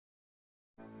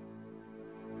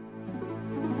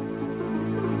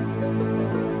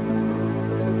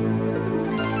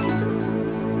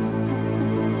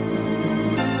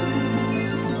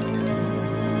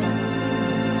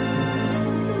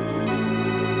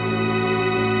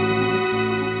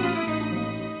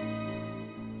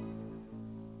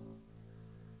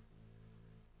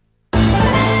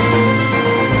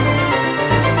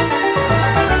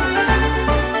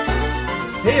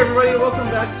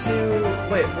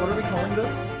What are we calling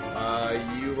this?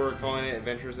 You were calling it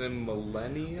Adventures in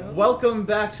Millennium? Welcome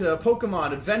back to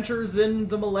Pokemon Adventures in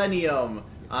the Millennium.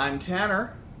 I'm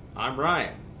Tanner. I'm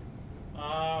Ryan.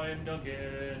 I'm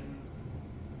Duncan.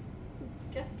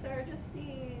 Guest star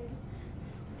Justine.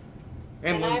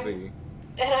 And And Lindsay.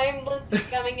 And I'm Lindsay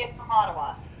coming in from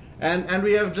Ottawa. And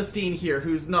we have Justine here,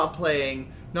 who's not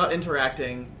playing, not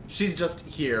interacting. She's just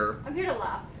here. I'm here to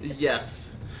laugh.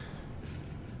 Yes.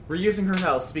 We're using her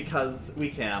house because we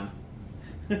can.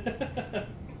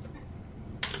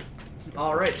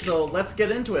 Alright, so let's get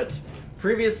into it.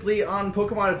 Previously on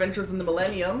Pokemon Adventures in the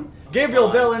Millennium, Gabriel,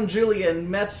 Bell, and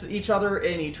Julian met each other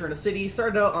in Eterna City,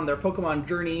 started out on their Pokemon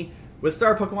journey with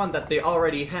star Pokemon that they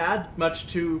already had, much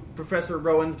to Professor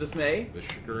Rowan's dismay. The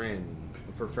chagrin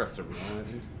of Professor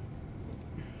Rowan.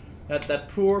 That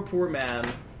poor, poor man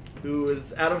who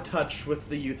is out of touch with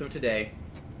the youth of today.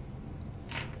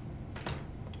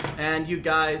 And you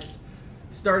guys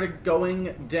started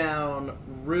going down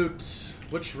route...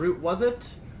 Which route was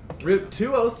it? Route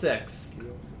 206.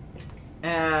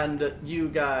 And you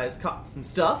guys caught some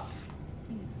stuff.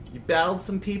 You battled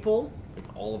some people. I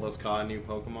think all of us caught a new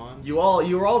Pokemon. You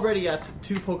were already at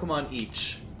 2 Pokemon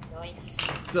each. Nice.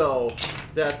 So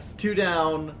that's 2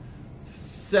 down,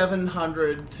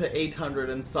 700 to 800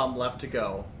 and some left to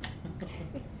go.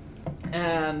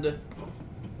 And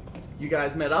you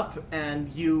guys met up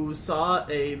and you saw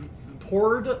a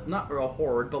horde, not a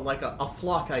horde, but like a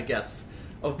flock, I guess,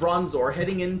 of Bronzor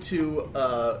heading into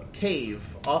a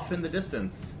cave off in the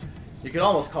distance. You could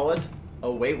almost call it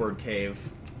a wayward cave.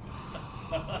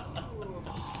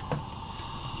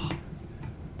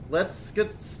 Let's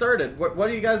get started. What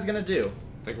are you guys gonna do?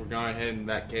 I think we're going to head in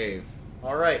that cave.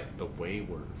 All right. The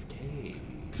Wayward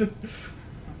Cave.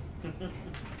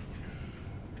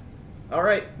 All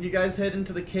right, you guys head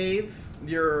into the cave.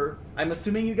 I'm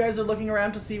assuming you guys are looking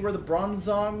around to see where the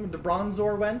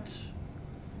Bronzor went.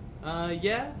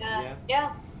 Yeah.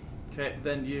 Yeah. Okay,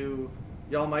 then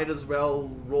y'all might as well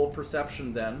roll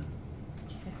perception then.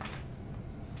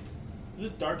 Is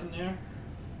it dark in there?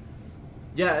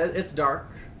 Yeah, it's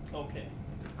dark. Okay.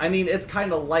 I mean, it's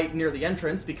kind of light near the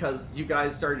entrance because you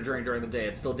guys started during the day.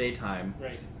 It's still daytime.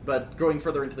 Right. But going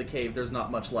further into the cave, there's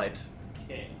not much light.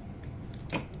 Okay.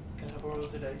 Can I borrow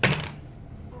the dice?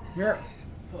 Here.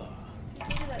 Look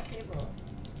at that table.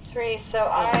 3, so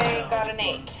I got an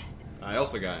 8. I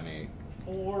also got an 8.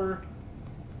 4.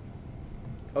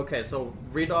 Okay, so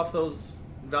read off those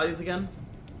values again.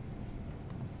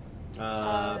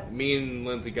 Me and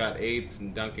Lindsay got 8s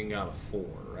and Duncan got a 4,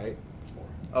 right?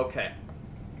 4. Okay.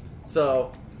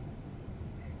 So,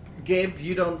 Gabe,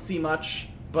 you don't see much,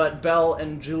 but Belle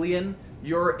and Julian,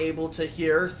 you're able to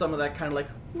hear some of that kind of like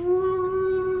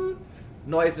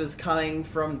noises coming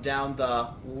from down the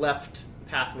left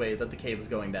pathway that the cave is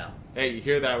going down. Hey, you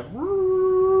hear that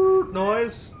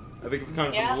noise? I think it's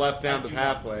coming from Yeah. the left down I the do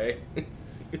not. pathway.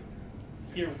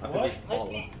 Here, I think what? we should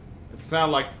follow. It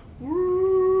sounds like.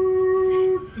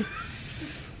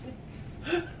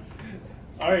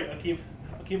 Alright, I'll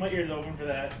keep my ears open for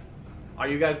that. Are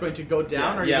you guys going to go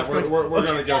down? or are you Yeah, just we're going to...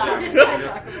 going to go Yeah. down. Just gonna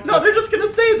talk about No, they're just going to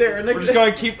stay there. And We're just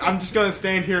going to keep. I'm just going to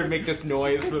stand here and make this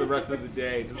noise for the rest of the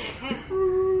day. Just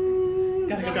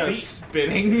Gotta go kind of beat.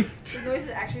 spinning. The noise is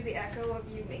actually the echo of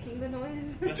you making the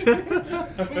noise.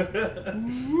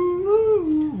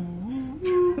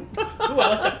 Ooh, I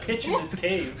like the pitch in this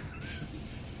cave.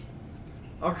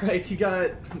 All right,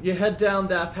 you head down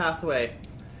that pathway.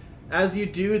 As you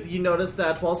do, you notice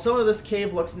that while some of this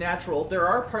cave looks natural, there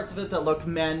are parts of it that look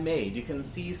man-made. You can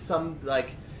see some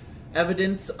like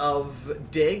evidence of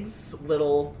digs,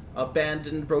 little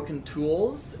abandoned, broken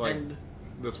tools, Like- and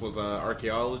This was an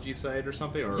archaeology site or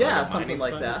something, or yeah, like a something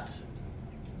mining like site? that.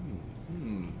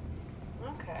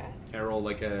 Okay. Can I roll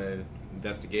like a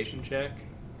investigation check,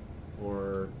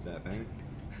 or is that a thing?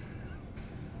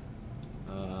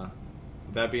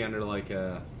 Would that be under like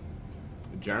a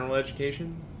general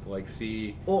education? To, like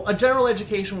see. Well, a general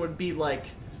education would be like,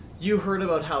 you heard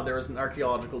about how there was an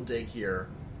archaeological dig here.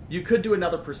 You could do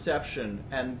another perception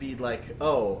and be like,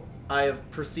 oh, I have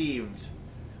perceived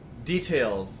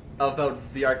details about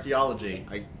the archaeology.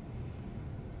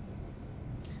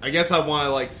 I guess I want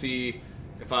to like see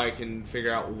if I can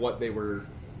figure out what they were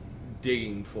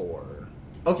digging for.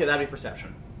 Okay, that'd be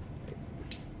perception.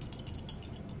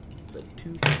 Like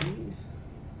 2, 3.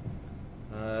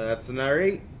 That's another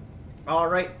 8.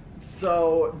 Alright,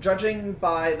 so judging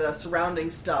by the surrounding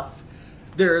stuff,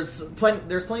 there's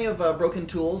plenty of broken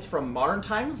tools from modern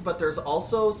times, but there's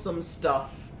also some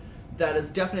stuff that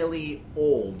is definitely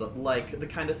old, like the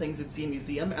kind of things you'd see in a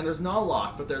museum. And there's not a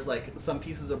lot, but there's like some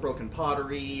pieces of broken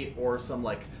pottery or some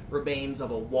like remains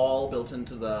of a wall built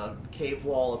into the cave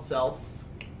wall itself.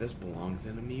 This belongs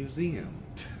in a museum.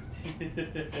 You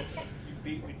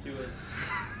beat me to it.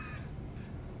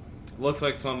 Looks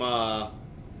like some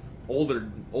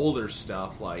older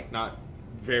stuff, like not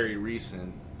very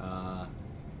recent,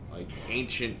 like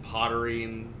ancient pottery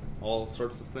and all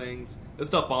sorts of things. This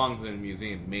stuff belongs in a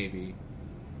museum, maybe,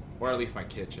 or at least my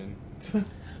kitchen.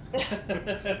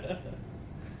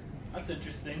 That's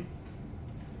interesting.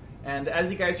 And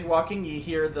as you guys are walking, you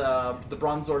hear the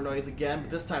Bronzor noise again,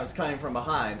 but this time it's coming from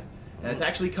behind, and it's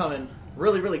actually coming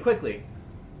really, really quickly.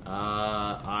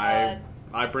 I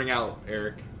bring out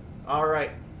Eric. All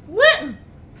right, Litton.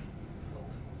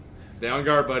 Stay on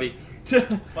guard, buddy.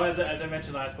 Well, as I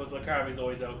mentioned last post, Makarabi's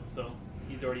always out, so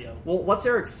he's already out. Well, what's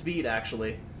Eric's speed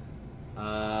actually?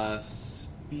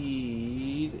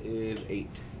 Speed is 8.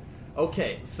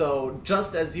 Okay, so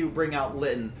just as you bring out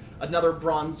Litton, another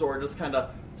Bronzor just kind of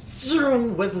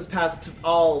whizzes past the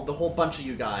whole bunch of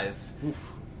you guys,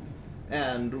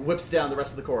 and whips down the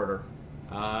rest of the corridor.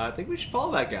 I think we should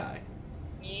follow that guy.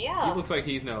 Yeah. He looks like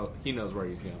he knows where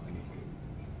he's going.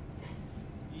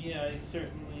 Yeah, he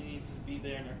certainly needs to be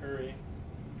there in a hurry.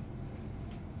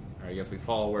 Alright, I guess we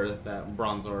follow where that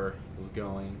Bronzor was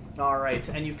going. All right,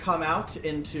 and you come out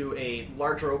into a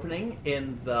larger opening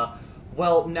in the...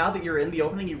 Well, now that you're in the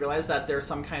opening, you realize that there's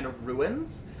some kind of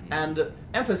ruins, and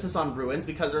emphasis on ruins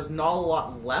because there's not a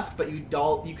lot left, but you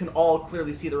can all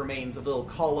clearly see the remains of little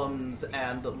columns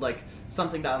and like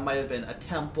something that might have been a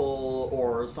temple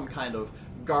or some kind of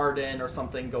garden or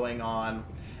something going on.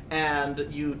 And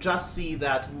you just see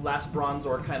that last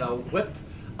Bronzor kind of whip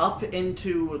up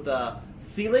into the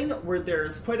ceiling where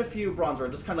there's quite a few Bronzor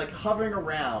just kind of like hovering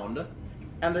around.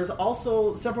 And there's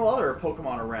also several other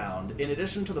Pokemon around. In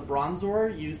addition to the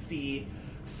Bronzor, you see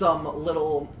some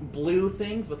little blue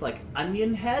things with like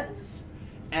onion heads,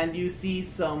 and you see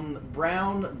some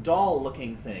brown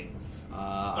doll-looking things.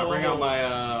 I bring out my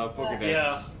Pokedex.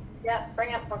 Yeah. Yeah,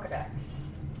 bring up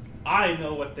Pokedex. I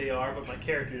know what they are, but my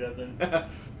character doesn't.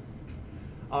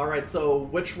 All right, so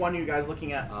which one are you guys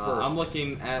looking at first? I'm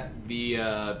looking at the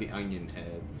onion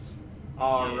heads.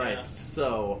 All Yeah. right,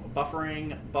 so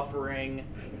buffering,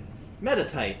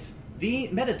 Meditite, the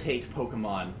Meditate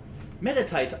Pokemon.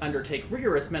 Meditite undertake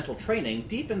rigorous mental training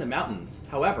deep in the mountains.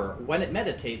 However, when it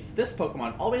meditates, this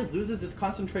Pokemon always loses its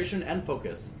concentration and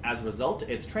focus. As a result,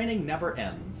 its training never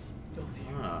ends.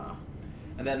 Ah.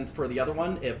 And then for the other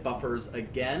one, it buffers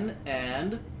again,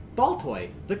 and Baltoy,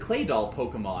 the Clay Doll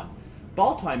Pokemon.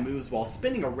 Baltoy moves while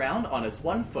spinning around on its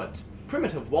one foot.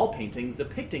 Primitive wall paintings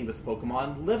depicting this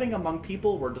Pokemon living among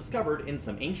people were discovered in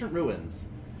some ancient ruins.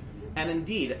 And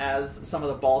indeed, as some of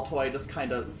the Baltoy just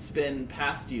kind of spin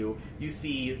past you, you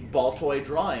see Baltoy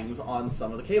drawings on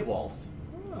some of the cave walls.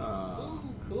 Ah. Ooh,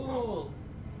 cool.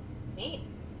 Neat.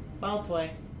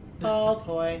 Baltoy.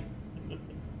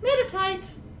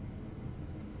 Meditite!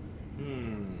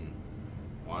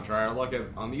 Want to try our luck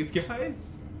on these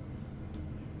guys?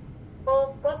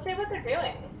 Well, let's see what they're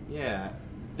doing. Yeah,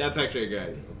 that's actually a good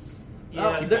idea. Let's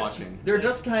Yeah, keep they're, watching. They're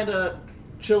just kind of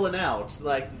chilling out.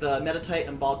 Like, the Meditite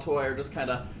and Baltoy are just kind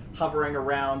of hovering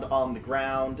around on the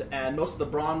ground, and most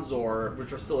of the Bronzor,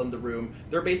 which are still in the room,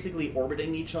 they're basically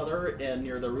orbiting each other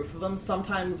near the roof of them.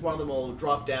 Sometimes one of them will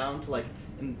drop down to, like,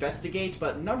 investigate,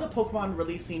 but none of the Pokemon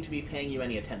really seem to be paying you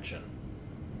any attention.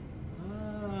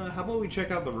 How about we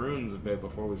check out the ruins a bit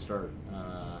before we start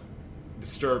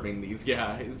disturbing these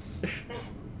guys?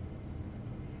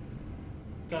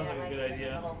 Sounds like a might good get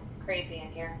idea. A little crazy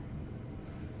in here.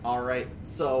 Alright,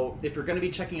 so if you're going to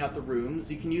be checking out the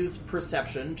rooms, you can use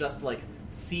perception just to, like,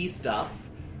 see stuff,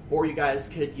 or you guys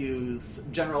could use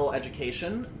general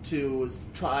education to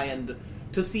try and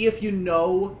to see if you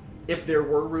know if there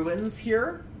were ruins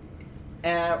here,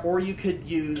 or you could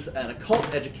use an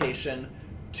occult education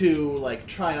to, like,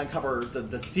 try and uncover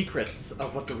the secrets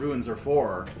of what the ruins are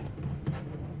for.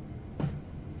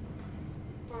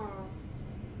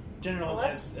 General Well,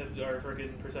 and our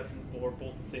freaking perception are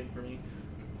both the same for me,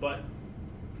 but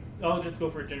I'll just go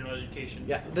for general education.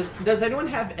 Yeah. So. Does anyone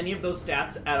have any of those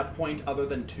stats at a point other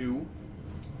than 2?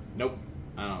 Nope.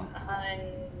 I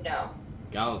don't know. No.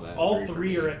 Gal's at All 3 for three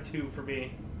me. are at 2 for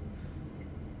me.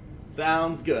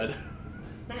 Sounds good.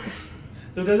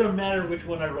 So it doesn't matter which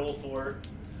one I roll for.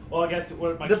 Well, I guess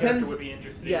what my Depends- character would be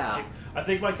interested in. yeah. Like, I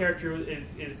think my character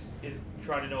is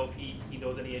trying to know if he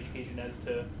knows any education as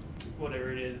to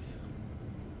whatever it is.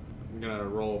 I'm gonna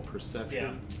roll perception.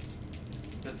 Yeah.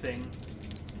 The thing.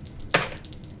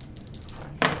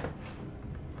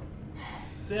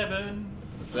 7.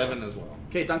 7 as well.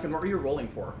 Okay, Duncan, what were you rolling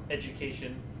for?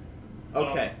 Education.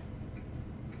 Okay.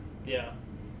 Yeah.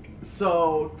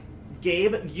 So,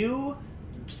 Gabe, you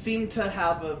seem to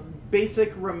have a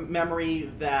basic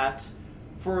memory that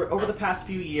for over the past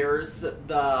few years,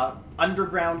 the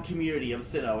underground community of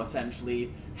Sinnoh,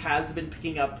 essentially, has been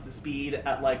picking up the speed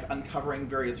at, like, uncovering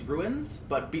various ruins,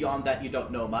 but beyond that, you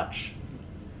don't know much.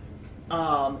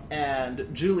 And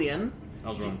Julian... I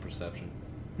was rolling perception.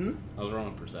 I was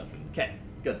rolling perception. Okay,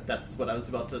 good. That's what I was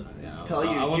about to Yeah, tell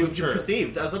you. I You wasn't sure.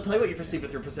 perceived. I was going to tell you what you perceived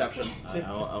with your perception. I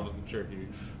wasn't sure if you...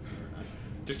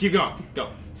 Just keep going. Go.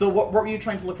 So what were you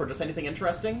trying to look for? Just anything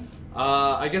interesting?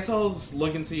 I guess I was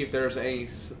looking to see if there's a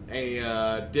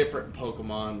different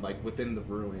Pokemon, like, within the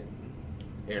ruin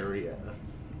area.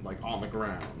 Like, on the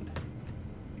ground.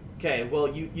 Okay, well,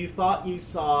 you thought you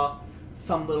saw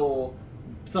something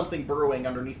burrowing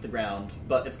underneath the ground,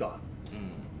 but it's gone.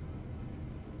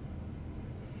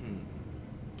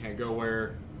 Can I go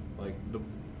where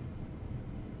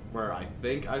I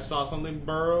think I saw something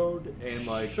burrowed and,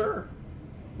 like... Sure.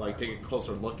 Like, take a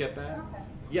closer look at that? Okay.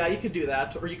 Yeah, you could do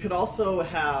that. Or you could also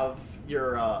have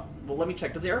your... well, let me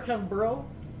check. Does Eric have burrow?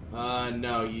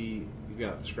 No, he's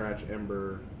got Scratch,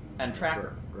 Ember... And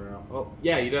Tracker. Oh,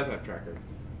 yeah, he does have Tracker.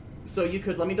 So you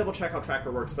could... Let me double check how Tracker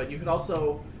works, but you could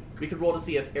also... We could roll to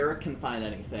see if Eric can find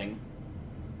anything.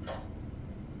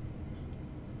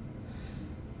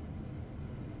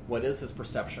 What is his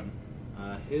perception?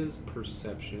 His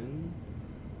perception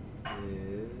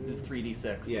Is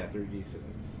 3d6. Yeah, 3d6.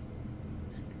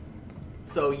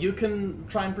 So you can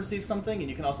try and perceive something, and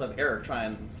you can also have Eric try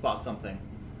and spot something.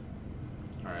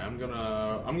 All right, I'm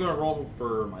gonna roll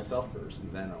for myself first,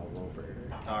 and then I'll roll for Eric.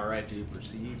 All right. Do you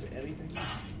perceive anything?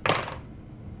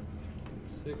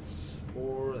 6,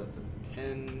 4. That's a 10.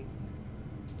 And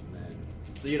then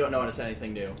So you don't notice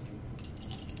anything new.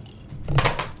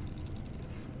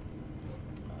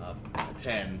 a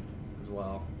 10 as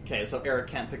well. Okay, so Eric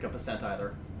can't pick up a scent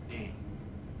either. Dang.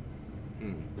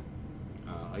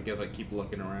 I guess I keep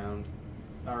looking around.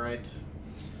 All right.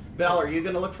 Belle, are you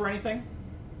going to look for anything?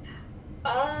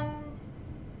 Let's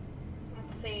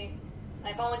see.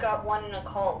 I've only got one in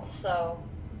occult, so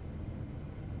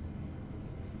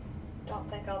don't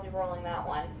think I'll be rolling that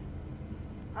one.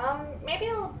 Maybe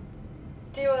I'll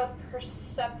do a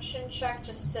perception check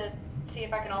just to see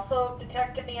if I can also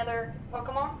detect any other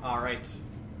Pokemon. All right.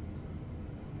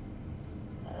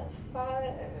 5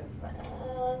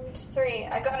 and 3.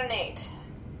 I got an 8.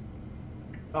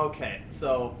 Okay,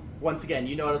 so once again,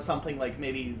 you notice something like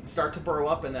maybe start to burrow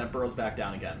up and then it burrows back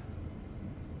down again.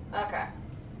 Okay.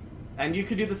 And you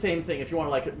could do the same thing if you want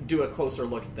to like do a closer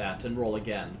look at that and roll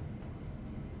again.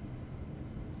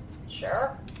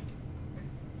 Sure.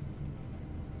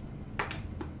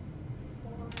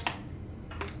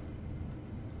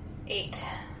 8.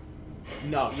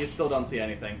 No, you still don't see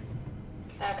anything.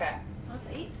 Okay. Lots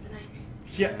of 8s tonight.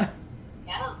 Yeah.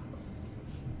 Yeah.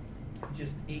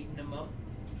 Just eating them up.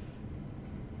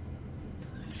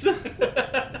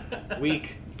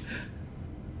 Weak.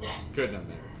 Good on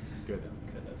there. Good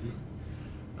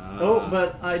on. Oh,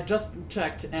 but I just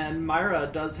checked, and Myra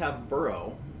does have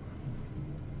burrow,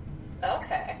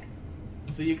 Okay.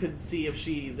 so you could see if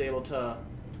she's able to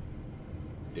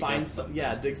Dig find up some.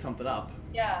 Yeah, dig something up.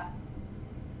 Yeah.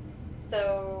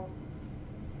 So.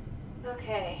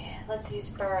 Okay, let's use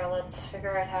Burrow. Let's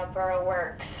figure out how Burrow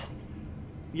works.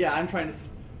 Yeah, I'm trying to.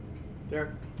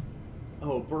 There.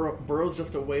 Oh, burrow's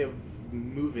just a way of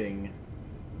moving.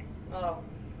 Oh.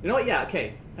 You know what? Yeah.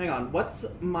 Okay. Hang on. What's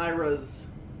Myra's?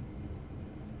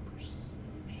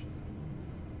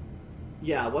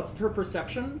 Yeah. What's her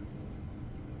perception?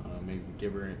 Maybe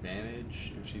give her an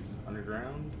advantage if she's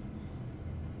underground.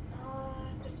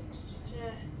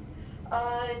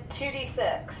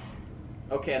 2d6.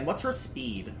 Okay. And what's her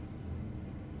speed?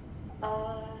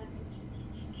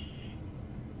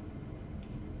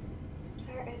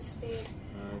 Where is speed?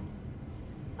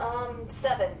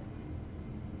 7.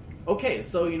 Okay.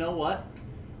 So you know what?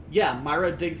 Yeah,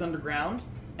 Myra digs underground,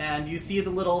 and you see the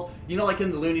little, you know, like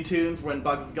in the Looney Tunes when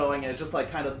Bugs is going, and it's just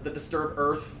like kind of the disturbed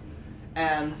earth.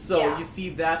 And so Yeah. you see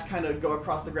that kind of go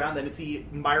across the ground, then you see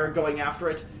Myra going after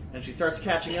it, and she starts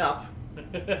catching up.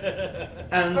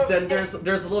 And then there's a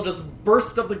little just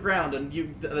burst of the ground, and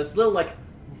this little like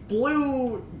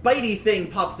blue bitey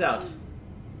thing pops out.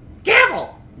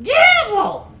 Gamble!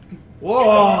 Gamble!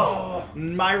 Whoa!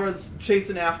 Myra's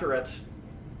chasing after it.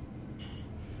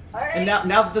 Alright. And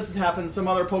now that this has happened, some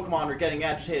other Pokemon are getting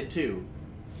agitated too.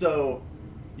 So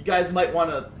you guys might want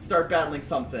to start battling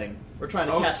something. We're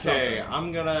trying to catch something.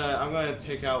 I'm gonna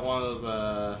take out one of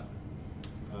those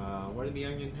What are the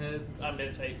onion heads?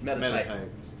 Meditate. Meditate.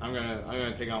 Meditites. I'm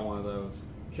gonna take on one of those.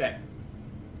 Okay.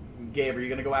 Gabe, are you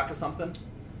gonna go after something?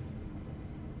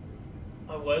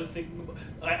 I was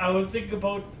thinking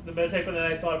about the Meditate, but then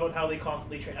I thought about how they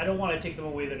constantly train. I don't want to take them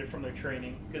away from their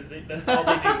training, because that's all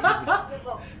they do.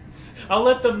 I'll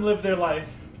let them live their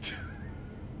life.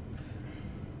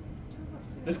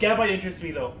 This Gabite interests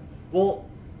me, though. Well,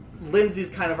 Lindsay's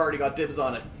kind of already got dibs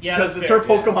on it. Yeah, because that's it's her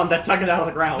fair, yeah. Pokemon that dug it out of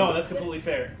the ground. No, that's completely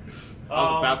fair. I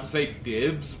was about to say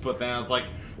dibs, but then I was like,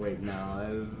 wait,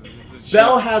 no.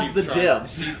 Belle has the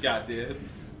dibs. She's got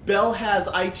dibs. Belle has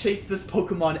I chased this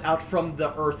Pokemon out from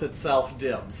the earth itself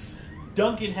dibs.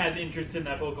 Duncan has interest in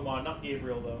that Pokemon, not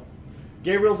Gabriel, though.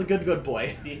 Gabriel's a good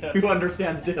boy Yes. who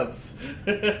understands dibs.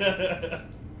 Alright,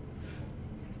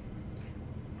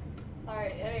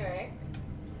 anyway.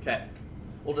 Okay.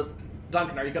 Well, just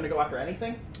Duncan, are you going to go after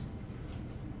anything?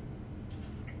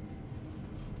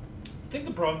 I think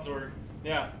the Bronzor.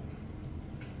 Yeah.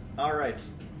 All right.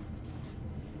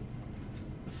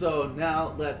 So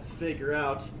now let's figure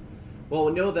out. Well,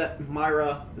 we know that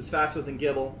Myra is faster than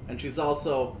Gibble, and she's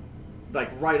also like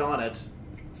right on it.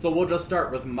 So we'll just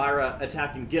start with Myra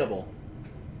attacking Gibble.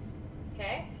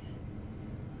 Okay.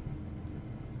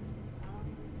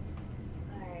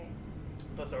 Alright.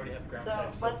 Plus, I already have ground So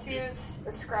type. So let's use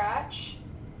a scratch.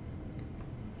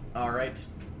 All right.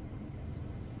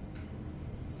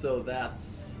 So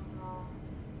that's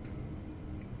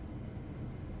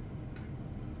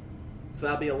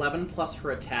that'll be 11 plus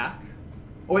her attack.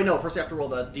 Oh wait, no. First you have to roll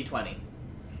the d20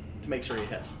 to make sure you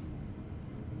hit.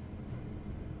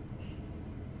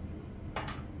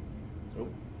 Oh,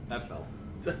 that fell.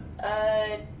 10.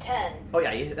 Oh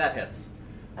yeah, that hits.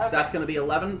 Okay. That's going to be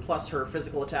 11 plus her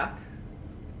physical attack.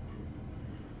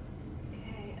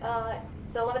 Okay.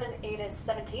 So 11 and 8 is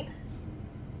 17.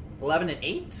 11 and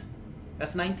 8?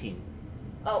 That's 19.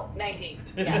 Oh, 19.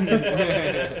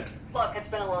 Yeah. Look, it's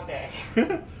been a long day.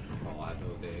 A lot of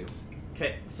those days.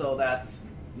 Okay, so that's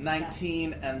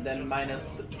 19, and then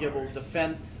minus Gibble's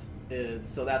defense is...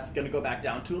 So that's going to go back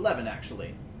down to 11,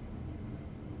 actually.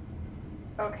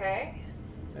 Okay.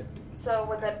 That So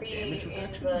would that be damage in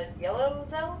reduction? the yellow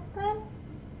zone then?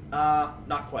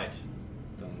 Not quite.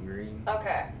 Stone green.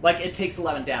 Okay. Like, it takes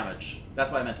 11 damage.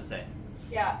 That's what I meant to say.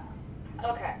 Yeah.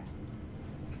 Okay.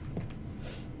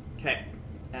 Okay,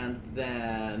 and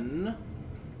then...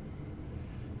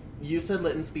 You said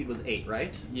Litton speed was 8,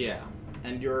 right? Yeah.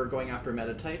 And you're going after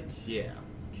Meditite? Yeah.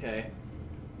 Okay.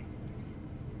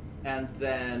 And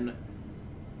then...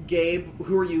 Gabe,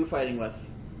 who are you fighting with?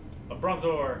 A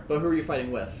Bronzor. But who are you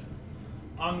fighting with?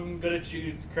 I'm gonna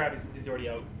choose Krabby since he's already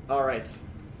out. Alright.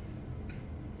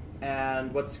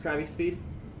 And what's Krabby's speed?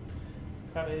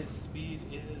 Krabby's speed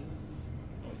is.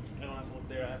 Oh, I don't have to look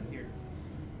there. I have it here.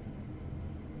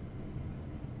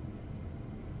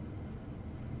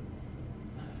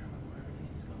 I don't remember everything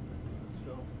he's got.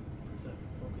 Spells, percent,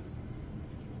 focus.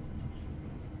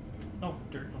 Oh,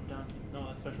 dirt. I'm down. No,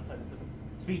 that's special type difference.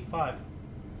 Speed 5.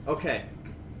 Okay.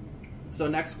 So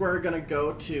next we're gonna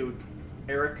go to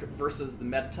Eric versus the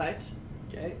Meditite.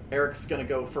 Okay. Eric's gonna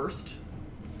go first.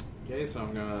 Okay, so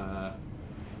I'm gonna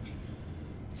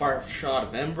fire a shot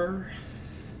of Ember.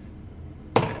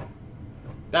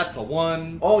 That's a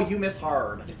 1. Oh, you miss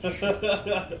hard.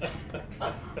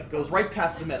 Goes right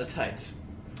past the Meditite.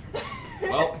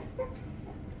 Well,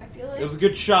 I feel like it was a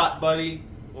good shot, buddy.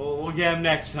 We'll get him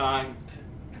next time.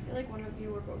 I feel like one of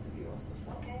you or both of you also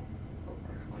fell Okay.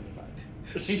 over on your butt.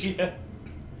 Yeah.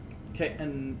 Okay,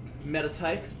 and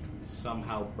Meditite.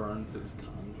 Somehow burns his tongue.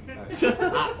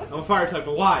 I'm a fire type,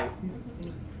 but why?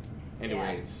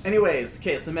 Anyways. Anyways,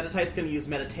 okay, so Meditite's gonna use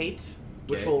Meditate,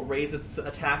 which Okay. will raise its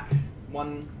attack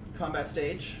 1 combat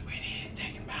stage. We need to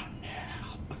take him out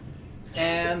now.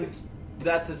 And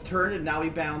that's his turn, and now we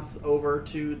bounce over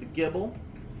to the Gibble.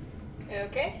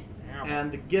 Okay.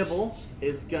 And the Gibble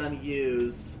is gonna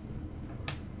use...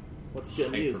 What's it gonna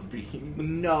Hyper use?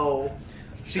 beam. No.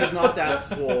 She's not that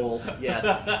swole yet.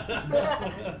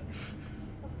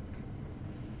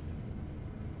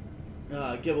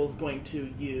 Gibble's going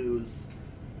to use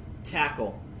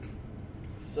Tackle.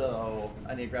 So,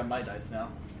 I need to grab my dice now.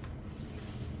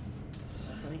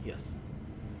 Yes.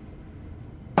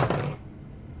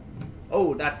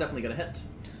 Oh, that's definitely going to hit.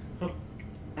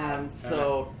 And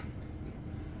so,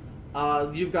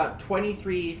 you've got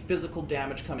 23 physical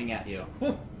damage coming at you.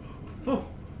 Oof.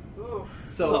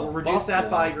 So, Well, we'll reduce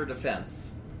that buffalo. by your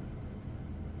defense.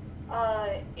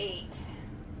 8.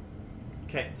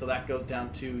 Okay, so that goes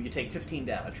down to, you take 15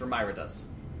 damage, or Myra does.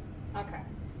 Okay.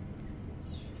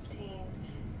 15.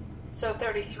 So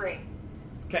 33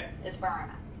 Okay, is where I'm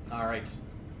at. alright.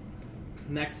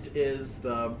 Next is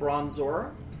the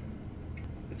Bronzor.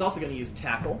 It's also going to use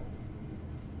Tackle.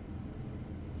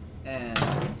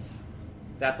 And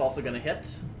that's also going to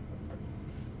hit.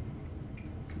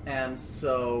 And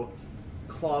so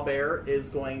Clawbear is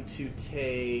going to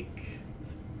take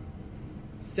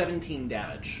 17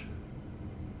 damage.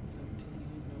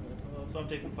 17, so I'm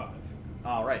taking 5.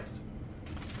 Alright.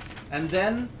 And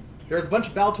then there's a bunch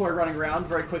of Baltoy running around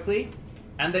very quickly,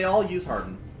 and they all use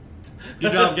Harden.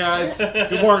 Good job, guys.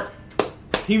 Good work.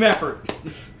 Team effort.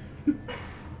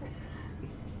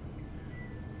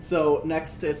 So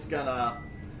next it's gonna...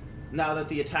 Now that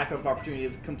the attack of opportunity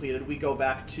is completed, we go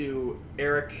back to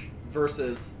Eric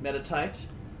versus Metatite.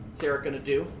 What's Eric gonna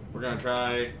do? We're gonna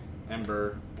try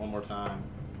Ember one more time.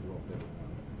 Roll a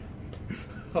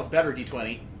different one. A better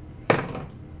D20.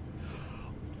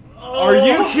 Are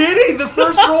you kidding? The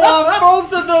first roll on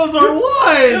both of those are 1!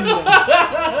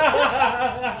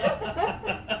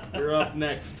 You're up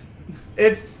next.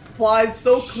 It flies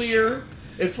so clear.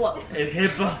 It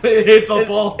hits a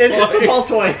ball. It hits a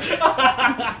Baltoy.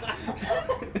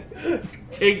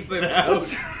 Takes it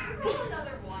out.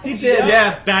 Another one. He did.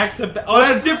 Yeah, back to back. Oh,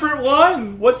 that's a different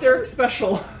one. What's Eric's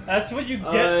special? That's what you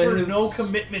get for his- no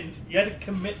commitment. You had to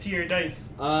commit to your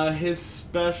dice. His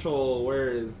special. Where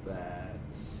is that?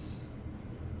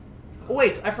 Oh,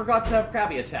 wait, I forgot to have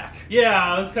Krabby attack. Yeah,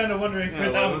 I was kind of wondering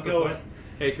where that what was the going. fuck?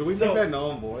 Hey, can we So- make that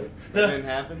null and void? That didn't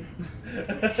happen.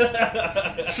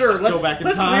 Sure, Let's go back in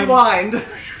let's time. rewind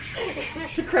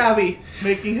to Krabby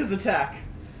making his attack.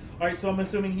 Alright, so I'm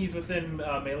assuming he's within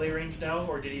melee range now,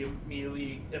 or did he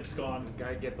immediately abscond?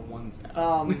 Gotta get the ones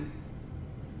out.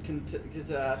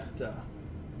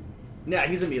 Yeah,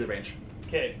 he's in melee range.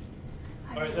 Okay.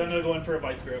 Alright, so I'm gonna go in for a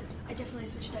vice grip. I definitely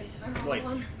switch dice if I roll Nice.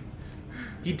 one.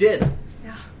 He did.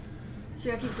 Yeah.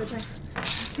 So I keep switching.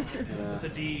 It's a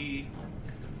D.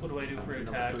 What do I do for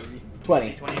attacks?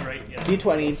 20. D20, right? Yeah.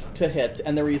 D20 to hit,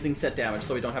 and then we're using set damage,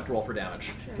 so we don't have to roll for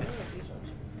damage. Sure, I love these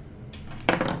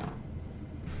ones.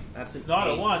 That's It's not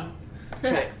a 8. 1.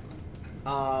 Okay.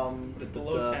 It's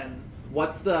below 10.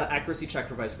 What's the accuracy check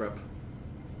for Vice Grip?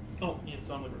 Oh, yeah, it's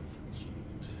on the roof.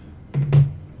 Shoot.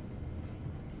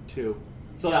 It's 2.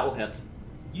 So that will hit.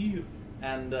 You.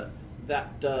 And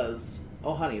that does...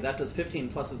 Oh, honey, that does 15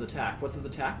 plus his attack. What's his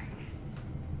attack?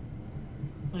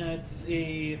 It's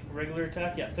a regular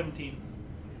attack. Yeah, 17.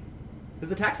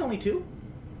 His attack's only 2?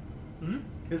 Hmm?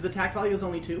 His attack value is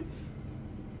only 2?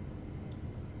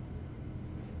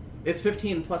 It's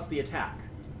 15 plus the attack.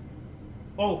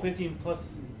 Oh, 15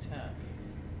 plus the attack.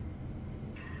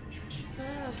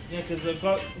 Yeah, because I've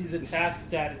got his attack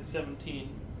stat is 17.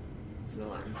 It's an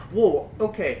alarm. Whoa,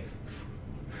 okay.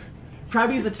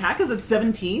 Krabby's attack is at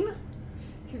 17?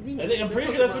 Convenient. I'm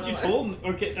pretty sure that's what you told me.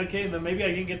 Okay, then maybe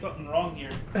I can get something wrong here.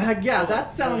 Yeah, that Let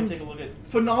me sounds take a look at.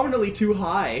 phenomenally too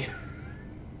high.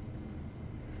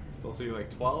 It's supposed to be like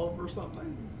 12 or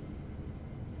something.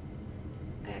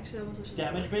 I actually almost wish it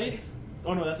Damage was base?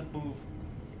 Oh no, that's a move.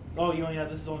 Oh, you only have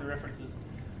this is only references.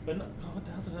 But no, what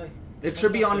the hell did I? It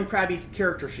should be on Krabby's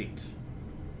character sheet,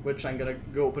 which I'm gonna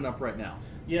go open up right now.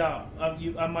 Yeah,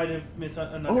 I might have missed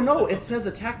another. Oh no, step it says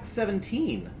attack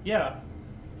 17. Yeah.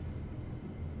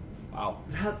 Wow.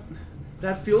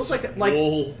 That feels like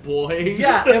Oh boy.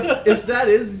 yeah. If that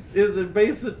is a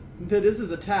base that is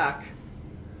his attack.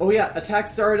 Oh yeah, attack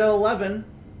started at 11.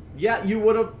 Yeah, you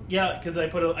would have. Yeah, because I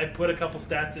put a couple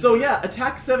stats. So in. yeah,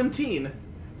 attack 17.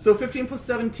 So 15 plus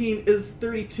 17 is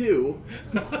 32.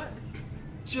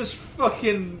 Just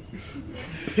fucking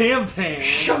Pam.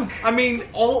 Shunk. I mean,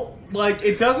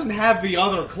 it doesn't have the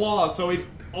other claw, so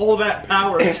all of that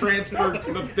power is transferred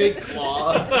to the big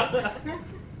claw.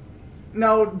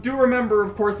 Now, do remember,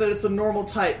 of course, that it's a normal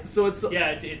type, so it's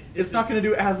not going to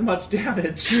do as much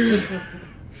damage.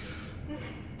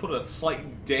 Put a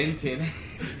slight dent in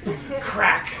it.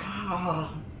 Crack.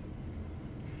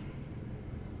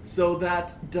 So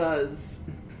that does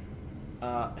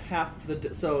half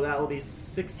the. So that will be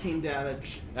 16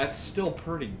 damage That's still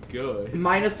pretty good.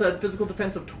 minus a physical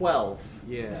defense of 12.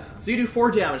 Yeah. So you do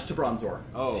 4 damage to Bronzor.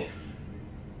 Oh.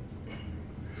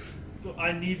 So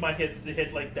I need my hits to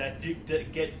hit like that to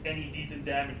get any decent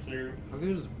damage through. How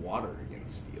good is water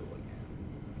against steel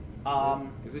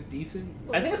again? Is it decent?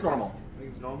 I think it's normal. I think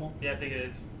it's normal. Yeah, I think it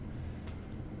is.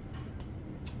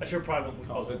 I should probably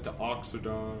Cause it to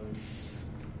oxidize.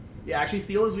 Yeah, actually,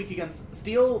 steel is weak against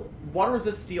steel. Water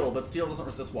resists steel, but steel doesn't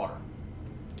resist water.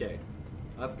 Okay.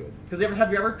 That's good. Because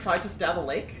have you ever tried to stab a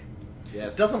lake?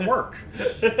 Yes. It doesn't work.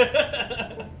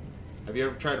 Have you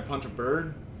ever tried to punch a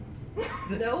bird?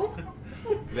 No?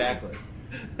 Exactly.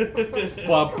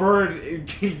 Well, a bird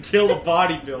can kill a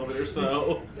bodybuilder,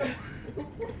 so.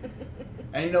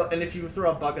 And you know, and if you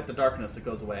throw a bug at the darkness, it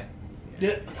goes away.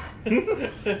 Yeah. Cool.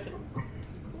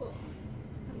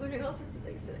 I'm learning all sorts of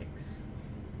things today.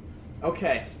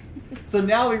 Okay, so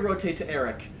now we rotate to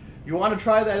Eric. You want to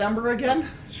try that ember again?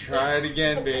 Let's try it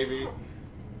again, baby.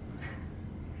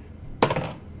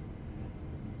 I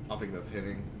don't think that's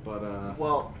hitting, but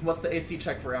Well, what's the AC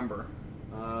check for ember?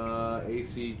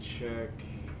 AC check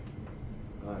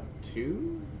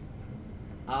 2.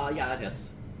 Yeah, that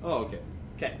hits. Oh, okay.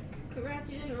 Okay. Congrats,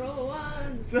 you didn't roll a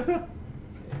 1. It's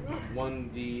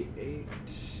 1d8.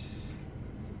 It's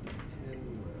a d10.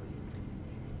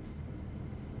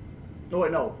 Oh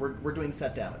wait, no, we're doing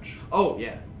set damage. Oh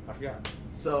yeah, I forgot.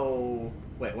 So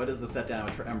wait, what is the set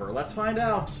damage for ember? Let's find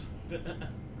out.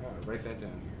 Write that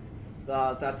down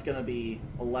here. That's gonna be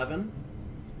 11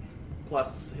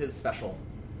 plus his special.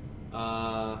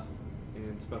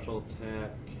 And special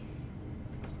attack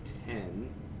is 10.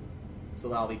 So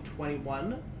that'll be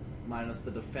 21 minus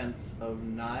the defense of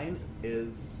 9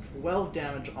 is 12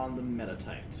 damage on the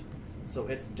Metatite. So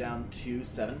it's down to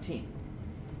 17.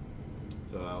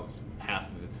 So that was half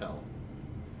of its health,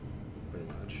 pretty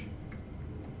much.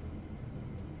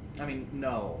 I mean,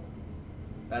 no.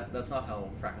 That's not how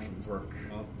fractions work.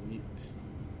 Well,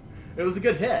 It was a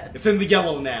good hit. it's in the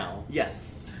yellow now.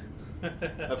 Yes.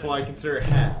 That's why I consider it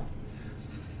half.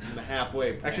 In the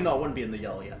halfway point. Actually, no, it wouldn't be in the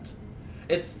yellow yet.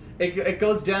 It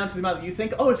goes down to the amount that you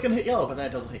think, oh, it's going to hit yellow, but then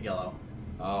it doesn't hit yellow.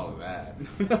 Oh, that.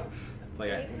 It's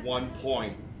like at 1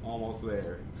 point, almost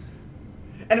there.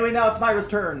 Anyway, now it's Myra's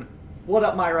turn. What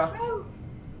up, Myra?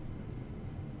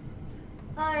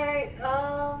 Alright,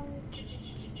 I'm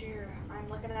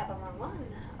looking at the wrong one.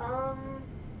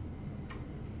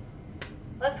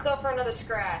 Let's go for another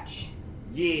scratch.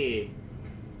 Yeah.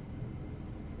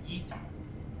 Yeet.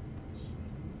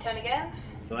 10 again?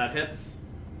 So that hits.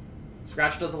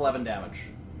 Scratch does 11 damage.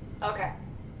 Okay.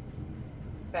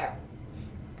 There.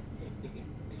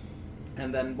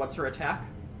 And then what's her attack?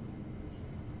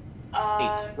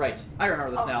 8. 8. Right. I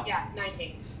remember this now. Yeah,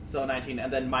 19. So 19,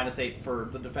 and then minus 8 for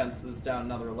the defense is down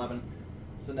another 11.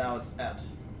 So now it's at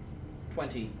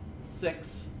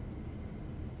 26.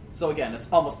 So again, it's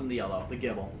almost in the yellow, the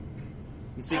Gibble.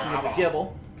 And speaking of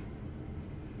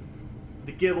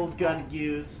the Gibble's going to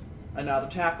use another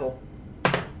tackle.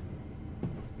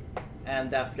 And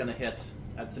that's going to hit.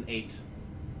 That's an 8.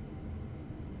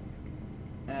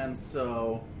 And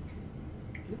so...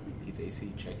 I feel like these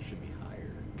AC checks should be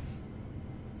higher.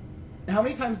 How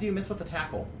many times do you miss with the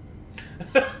tackle?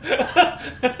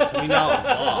 I mean, not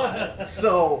a lot.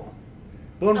 So...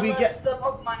 When we Unless get... the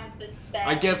Pokemon has been spent.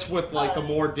 I guess with like the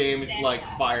more damage, Sand like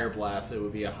Pass. Fire Blast, it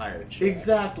would be a higher check.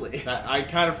 Exactly. That, I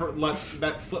kind of let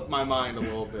that slip my mind a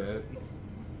little bit.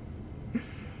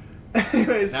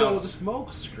 Anyway, Now so...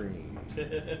 smoke screen.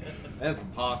 That's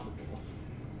impossible.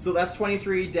 So that's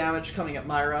 23 damage coming at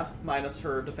Myra, minus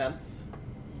her defense.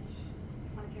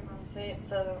 23 minus 8,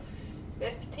 so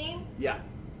 15? Yeah.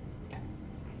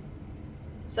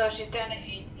 So she's down to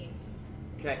 18.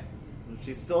 Okay.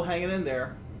 She's still hanging in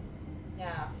there.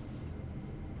 Yeah.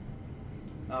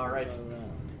 Alright.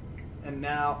 And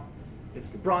now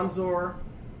it's the Bronzor.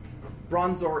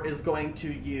 Bronzor is going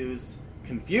to use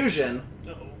Confusion.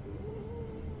 Uh-oh.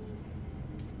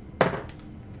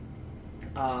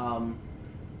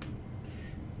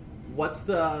 What's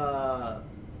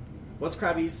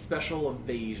Krabby's special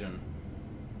evasion?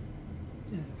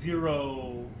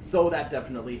 0. So that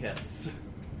definitely hits.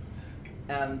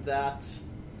 And that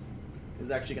is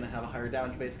actually going to have a higher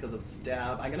damage base because of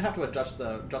stab. I'm going to have to adjust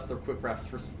the quick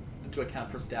refs to account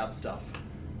for stab stuff.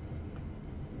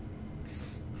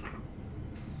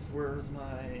 Where is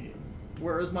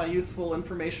my useful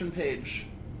information page?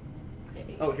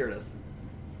 Oh, here it is.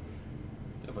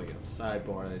 I have like a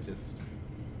sidebar that just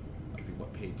tells you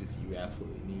what pages you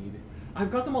absolutely need.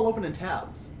 I've got them all open in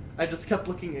tabs. I just kept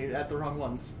looking at the wrong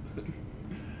ones.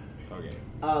 Okay.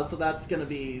 So that's going to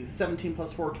be 17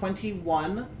 plus 4,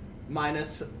 21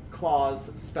 minus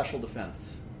Claw's special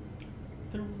defense.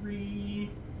 3.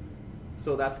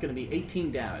 So that's going to be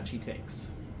 18 damage he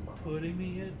takes. Putting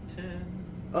me at 10.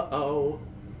 Uh-oh.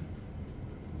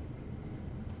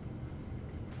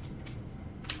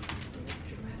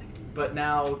 But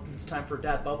now it's time for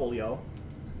Dad Bubble, yo.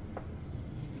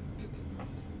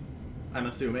 I'm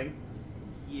assuming.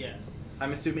 Yes.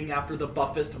 I'm assuming after the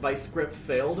Buffist Vice Grip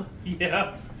failed.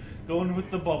 Yeah. Going with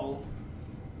the bubble.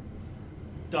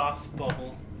 DOS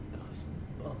bubble.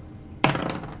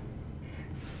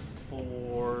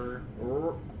 4.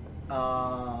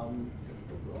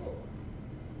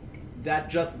 That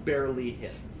just barely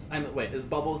hits. Wait, is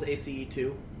Bubbles ACE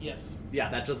 2? Yes. Yeah,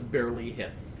 that just barely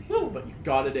hits. Whew. But you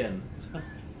got it in.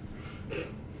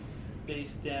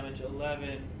 base damage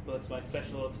 11 plus my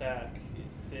special attack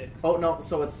is 6. Oh no,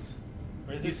 so it's.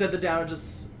 Or is You it? said the damage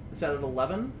is set at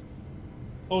 11?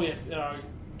 Oh yeah,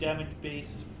 damage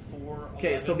base 4. Okay,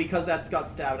 11. so because that's got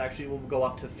stabbed, actually will go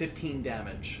up to 15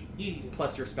 damage, Yeah,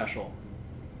 plus your special.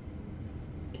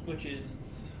 which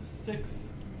is 6.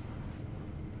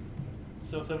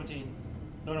 So 17.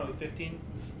 No, 15.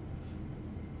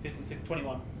 15, 6,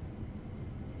 21.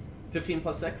 15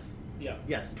 plus 6? Yeah.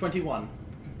 Yes, 21.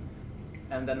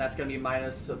 And then that's going to be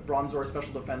minus a Bronzor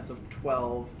special defense of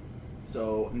 12,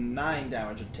 so 9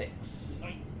 damage it takes.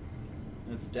 Oink.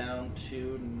 And it's down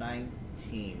to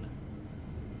 19.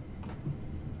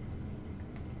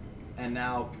 And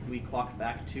now we clock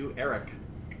back to Eric.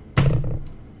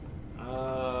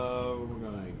 We're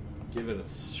gonna give it a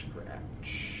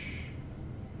scratch.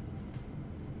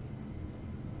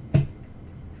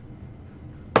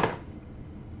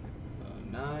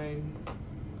 Nine.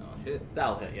 That'll hit.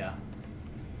 That'll hit, yeah.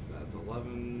 So that's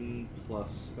 11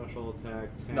 plus special attack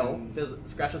 10. No,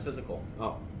 scratch is physical.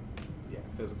 Oh, yeah,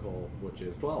 physical, which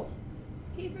is 12.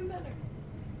 Even better.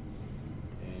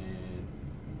 And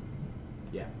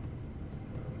yeah,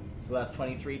 So that's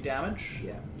 23 damage.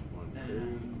 yeah, 23.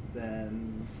 And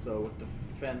then, so with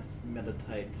defense,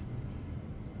 Meditite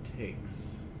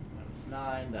takes minus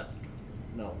 9. That's,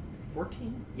 no,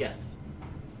 14? Yes.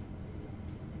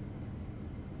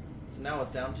 So now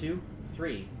it's down to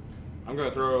 3. I'm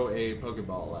gonna throw a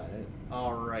Pokeball at it.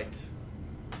 Alright.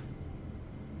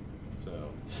 So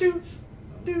Do,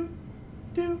 do,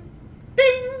 do,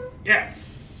 ding!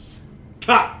 yes,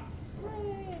 ha!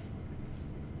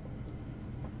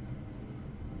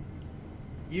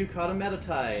 You caught a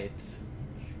Meditite.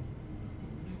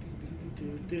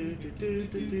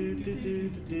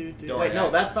 Wait,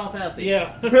 no, that's Final Fantasy.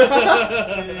 Yeah.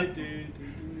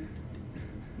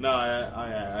 No,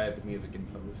 I had the music in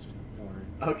post. Don't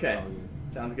worry. Okay. It's all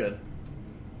good. Sounds good.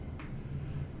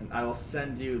 And I will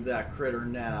send you that critter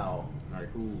now. All right,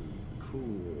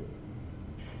 cool.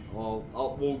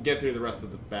 We'll get through the rest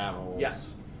of the battles. Yeah.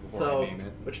 Before So, I name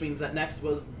it. which means that next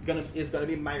is gonna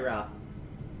be Myra.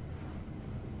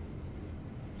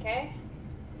 Okay.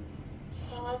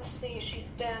 So let's see,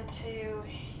 she's down to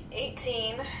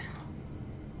 18.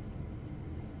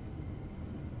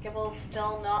 Gibble's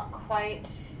still not quite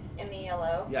in the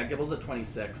yellow. Yeah, Gibble's at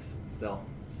 26 still.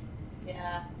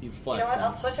 Yeah. He's You flexing. know what?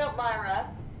 I'll switch out Myra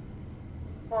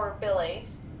for Billy.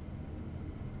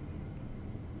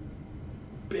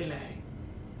 Billy.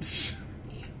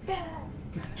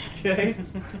 Okay.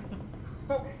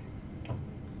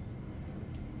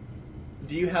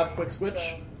 Do you have quick switch?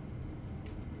 So,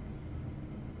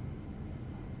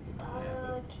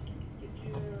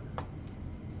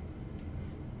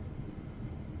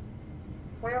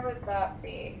 where would that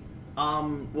be?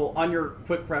 Well, on your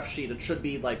quick ref sheet, it should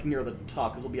be like near the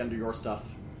top because it'll be under your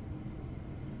stuff.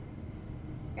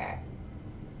 Okay.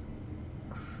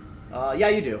 Yeah,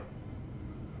 you do.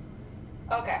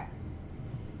 Okay.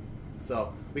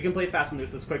 So we can play fast and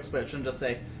loose this quick switch and just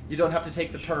say you don't have to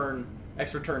take the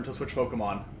extra turn to switch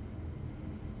Pokemon.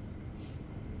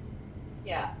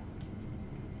 Yeah.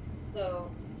 So,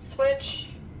 switch,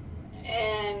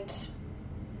 and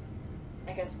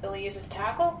I guess Billy uses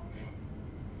tackle.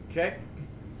 Okay.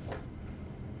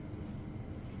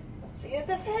 Let's see if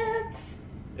this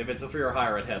hits. If it's a 3 or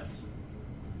higher, it hits.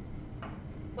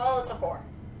 Well, it's a 4.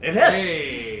 It hits.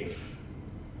 Hey.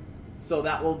 So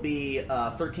that will be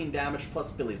 13 damage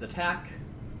plus Billy's attack.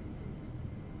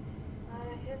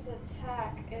 His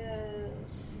attack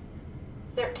is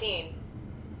 13.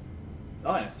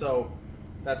 Oh, nice. So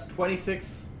that's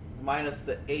 26 minus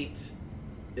the 8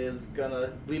 is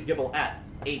gonna leave Gibble at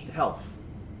 8 health.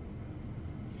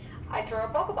 I throw a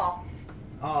Pokeball.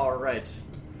 Alright.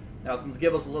 Now, since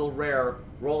Gibble's a little rare,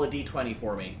 roll a d20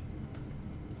 for me.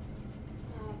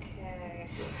 Okay.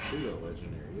 It's a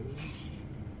pseudo-legendary, isn't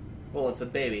Well, it's a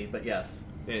baby, but yes.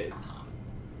 it?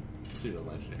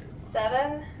 Pseudo-legendary.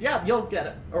 7. Yeah, you'll get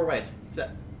it. Or wait.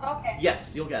 Okay.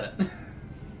 Yes, you'll get it.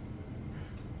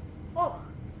 Oh.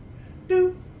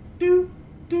 do, do,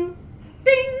 do,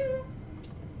 ding!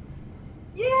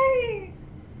 Yay!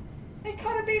 I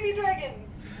caught a baby dragon.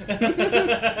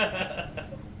 I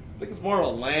think it's more of a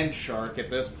land shark at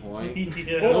this point.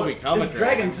 Yeah. Well, become it's a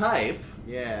dragon type.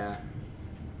 Yeah.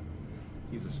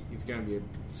 He's gonna be a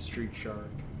street shark.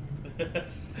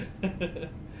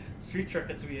 Street Shark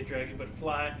has to be a dragon, but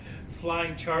flying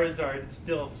Charizard is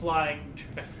still a flying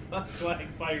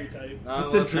fire type. It's a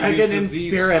Unless you dragon use the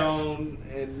in spirit. Z-Stone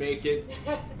and make a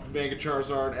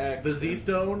Charizard X. The Z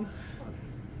Stone.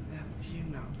 That's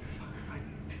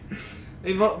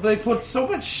They put so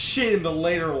much shit in the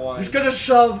later one. You're gonna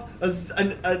shove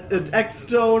an X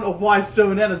stone, a Y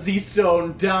stone, and a Z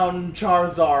stone down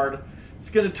Charizard. It's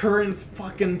gonna turn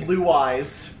fucking blue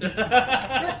eyes.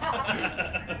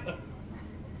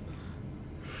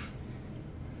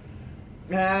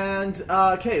 And,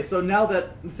 okay, so now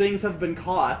that things have been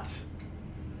caught,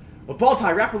 well,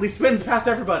 Baltai rapidly spins past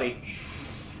everybody.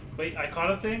 Wait, I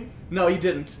caught a thing? No, you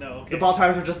didn't. No, okay. The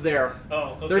Baltais are just there.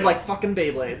 Oh, okay. They're like fucking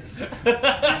Beyblades.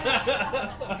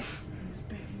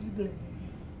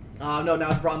 No, now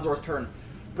it's Bronzor's turn.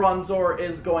 Bronzor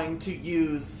is going to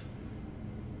use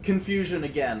Confusion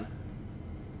again.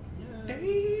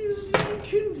 Dazed and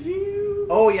confused.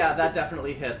 Oh yeah, that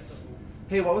definitely hits.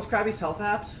 Hey, what was Krabby's health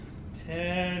at?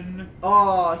 10.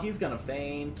 Oh, he's gonna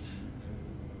faint.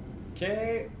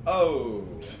 K.O.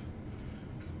 It's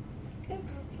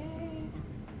okay.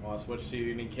 Want to switch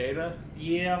to Nikeda?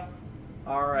 Yeah.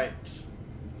 Alright.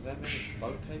 Does that make a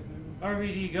bug type move?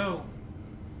 RVD, go.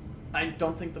 I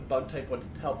don't think the bug type would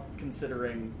help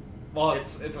considering... Well,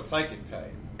 it's a psychic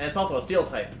type. And it's also a steel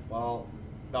type. Well,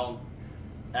 they'll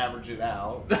average it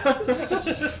out.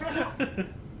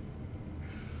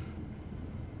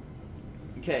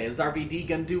 Okay, is RBD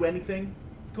gonna do anything?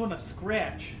 It's going to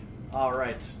scratch.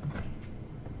 Alright.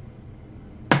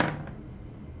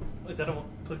 Is that a...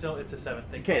 Please don't, it's a 7.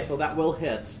 Thank you. Okay, so that will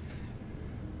hit.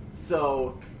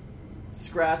 So,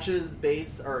 Scratch's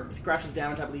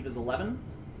damage, I believe, is 11.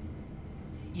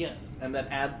 Yes. And then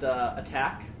add the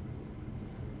attack.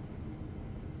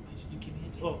 What did you give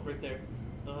me? Oh, right there.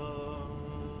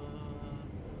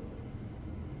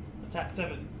 Attack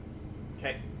 7.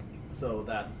 Okay, so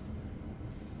that's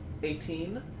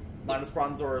 18. Minus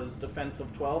Bronzor's defense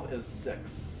of 12 is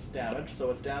 6 damage, so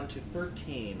it's down to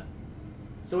 13.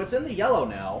 So it's in the yellow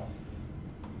now.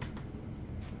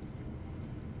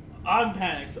 I'm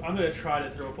panicked, so I'm going to try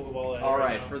to throw a Pokeball at it.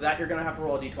 Alright, now. for that you're going to have to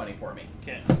roll a d20 for me.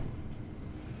 Okay.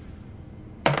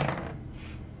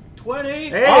 20!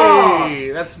 Hey!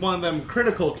 Oh! That's one of them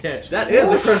critical catches. That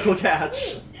is a critical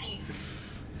catch. Nice.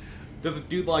 Does it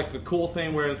do like the cool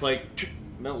thing where it's like,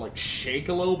 like shake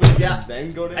a little bit, Yeah.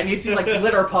 then go down? And you see like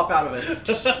glitter pop out of it.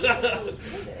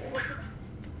 That's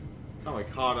how I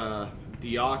caught a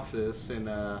Deoxys in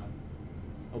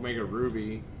Omega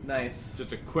Ruby. Nice.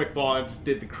 Just a quick ball and just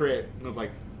did the crit. And I was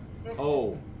like,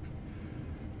 oh.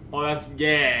 Oh, that's,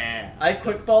 yeah. I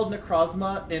quickballed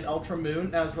Necrozma in Ultra Moon,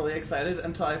 and I was really excited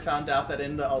until I found out that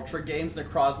in the Ultra games,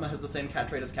 Necrozma has the same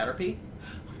catch rate as Caterpie.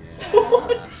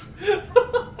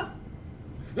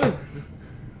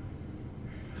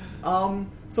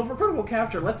 So for critical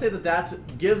capture, let's say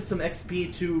that gives some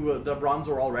XP to the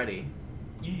Bronzor already.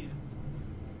 Yeah.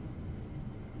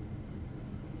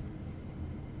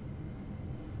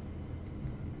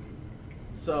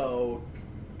 So,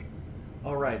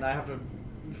 alright, now I have to...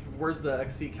 Where's the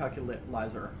XP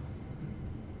calculator?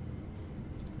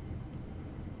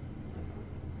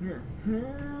 I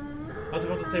was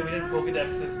about to say we didn't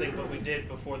Pokedex this thing, but we did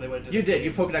before they went to You the did,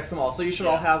 you cave. Pokedex them all, so you should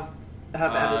all have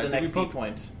added an did we XP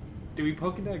point. Did we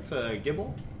Pokedex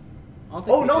Gibble? I don't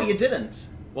think Oh we no, did. you didn't!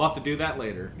 We'll have to do that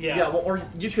later. Yeah. Yeah, well, or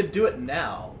you could do it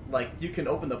now. Like, you can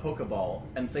open the Pokeball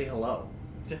and say hello.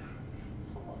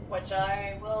 Which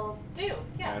I will do,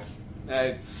 yeah.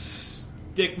 I'd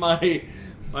stick my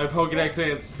Pokedex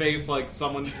in its face like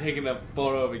someone taking a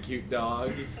photo of a cute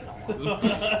dog.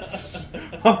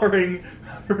 Hovering.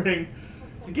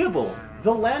 Gibble,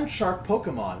 the land shark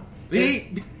Pokemon.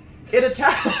 See? It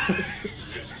attacks.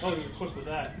 Oh, you were quick with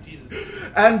that. Jesus.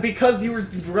 And because you were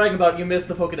bragging about it, you missed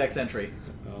the Pokedex entry.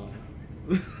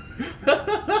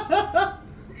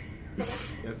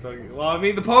 Yeah, so, well, I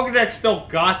mean, the Pokedex still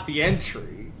got the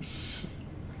entry.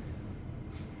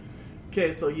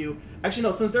 Okay, so you... Actually,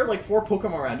 no, since there are like 4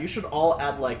 Pokemon around, you should all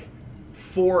add like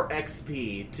 4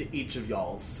 XP to each of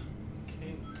y'all's.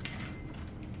 Okay.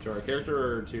 To our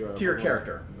character or to our To your Pokemon?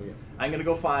 character. Okay. I'm gonna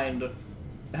go find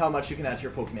how much you can add to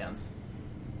your Pokemons.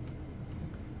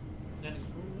 Then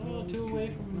it's 2 away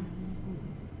from...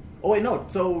 Oh wait, no,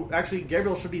 so actually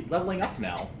Gabriel should be leveling up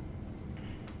now.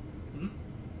 Hmm?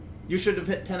 You should have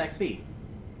hit 10 XP.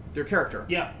 Your character.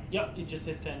 Yeah, yep, it just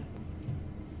hit 10.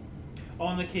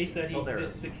 On the case that he Oh, there it did,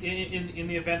 is. in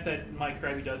the event that my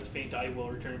Krabby does faint, I will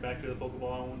return it back to the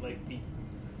Pokeball. I won't be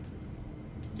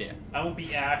Yeah. I won't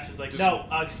be Ash. It's like, no,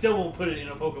 I still won't put it in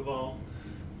a Pokeball.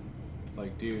 It's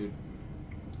like, dude.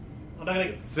 I'm not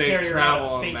gonna Safe carry travel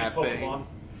around a on fainted that Pokemon. thing.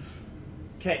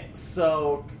 Okay,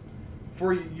 so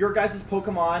for your guys'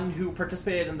 Pokemon who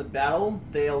participated in the battle,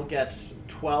 they'll get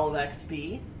 12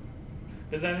 XP.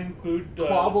 Does that include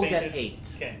Claw will fainted? get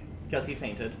 8 Okay. because he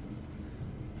fainted.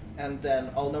 And then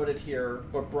I'll note it here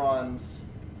for Bronze.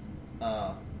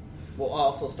 We'll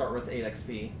also start with 8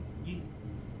 XP. You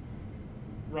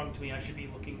rung to me. I should be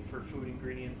looking for food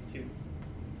ingredients too.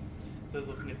 So I was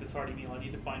looking at this hearty meal. I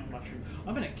need to find mushrooms.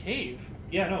 I'm in a cave.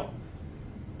 Yeah, no.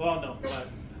 Well, no. But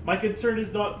my concern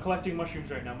is not collecting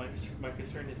mushrooms right now. My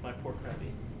concern is my poor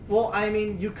Krabby. Well, I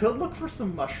mean, you could look for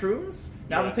some mushrooms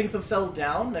now Yeah. that things have settled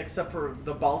down, except for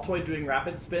the Baltoy doing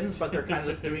rapid spins, but they're kind of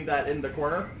just doing that in the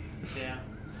corner. Yeah.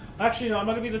 Actually, no. I'm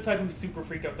not gonna be the type who's super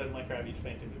freaked out that my Krabby's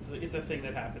fainted. It's a thing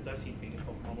that happens. I've seen fainted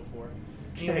Pokemon before.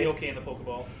 You'll be okay in the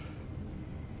Pokeball.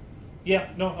 Yeah,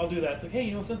 no, I'll do that. It's like,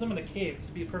 hey, since I'm in a cave, this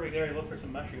would be a perfect area to look for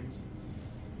some mushrooms.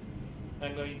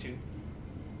 I'm going to.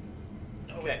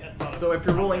 Oh, wait, Okay, that's not so if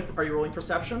you're rolling, are you rolling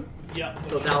perception? Yeah.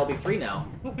 So that'll be 3 now.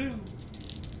 Woohoo!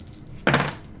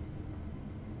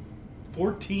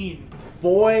 14.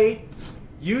 Boy,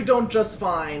 you don't just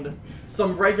find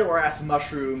some regular-ass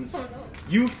mushrooms. Oh, no.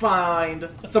 You find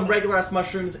some regular-ass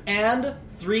mushrooms and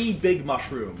 3 big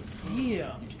mushrooms.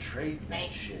 Yeah. You can trade that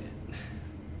Nice. shit.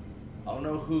 I don't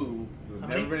know who. 'Cause I've How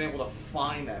never many? been able to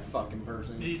find that fucking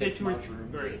person. Did who you say takes 2 or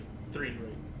mushrooms. 3? 3, right.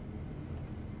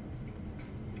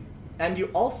 And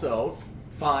you also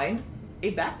find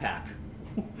a backpack.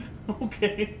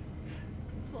 Okay.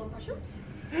 Full of mushrooms?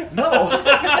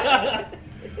 No!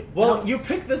 Well, you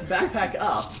pick this backpack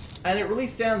up, and it really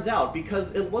stands out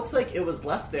because it looks like it was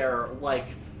left there, like,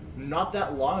 not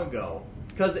that long ago.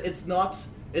 Because it's not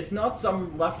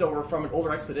some leftover from an older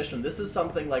expedition. This is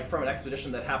something, like, from an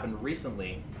expedition that happened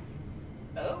recently.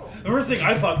 Oh. The first thing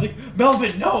I thought was like,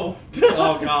 Melvin, no!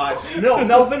 Oh god. No,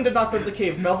 Melvin did not go to the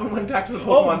cave. Melvin went back to the Pokemon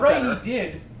Oh, right, Center. he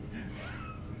did.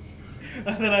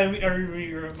 And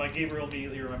then my Gabriel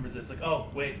immediately remembers it. It's like, oh,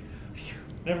 wait. Phew,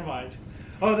 never mind.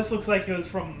 Oh, this looks like it was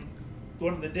from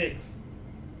one of the digs.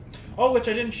 Oh, which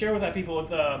I didn't share with that people.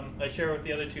 I share with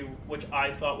the other 2, which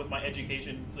I thought with my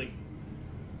education, it's like,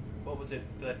 what was it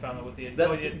that I found out with the...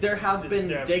 There have been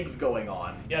there- digs going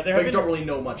on. Yeah, there but have you been- don't really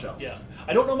know much else. Yeah.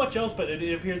 I don't know much else, but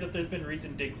it appears that there's been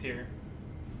recent digs here.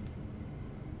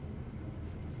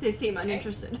 They seem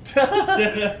uninterested.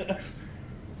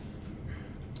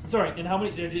 Sorry, and how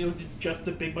many... Was it just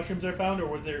the big mushrooms I found, or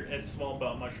were there a small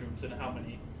amount of mushrooms, and how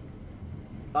many?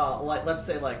 Let's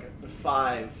say,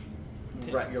 5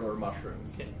 Okay. regular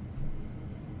mushrooms. Okay.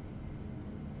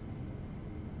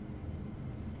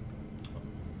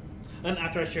 And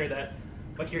after I share that,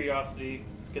 my curiosity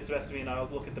gets the best of me, and I'll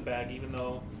look at the bag, even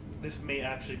though this may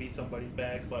actually be somebody's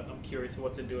bag, but I'm curious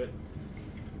what's into it.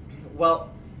 Well,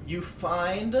 you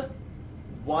find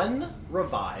 1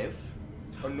 revive,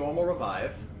 a normal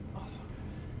revive, Awesome.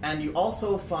 and you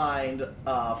also find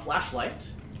a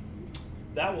flashlight.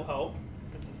 That will help.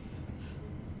 This is...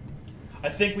 I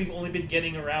think we've only been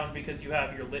getting around because you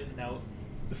have your Litten out.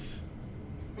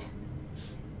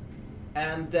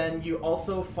 And then you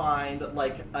also find,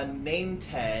 a name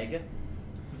tag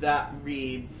that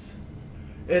reads...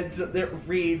 It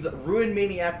reads Ruin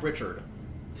Maniac Richard.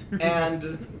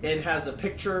 And it has a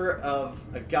picture of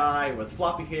a guy with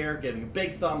floppy hair giving a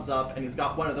big thumbs up, and he's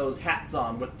got one of those hats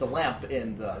on with the lamp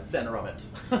in the center of it.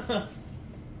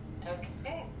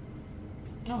 Okay.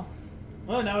 Oh.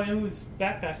 Well, now I know whose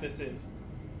backpack this is.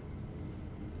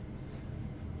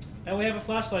 And we have a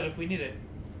flashlight if we need it.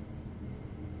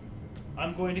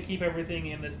 I'm going to keep everything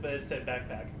in this said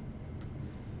backpack.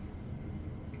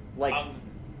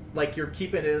 Like you're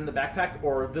keeping it in the backpack,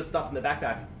 or this stuff in the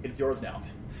backpack, it's yours now.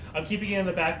 I'm keeping it in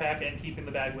the backpack and keeping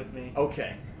the bag with me.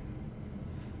 Okay.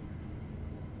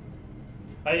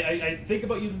 I think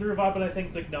about using the revive, but I think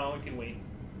it's like, no, it can wait.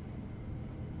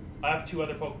 I have 2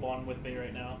 other Pokemon with me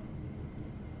right now.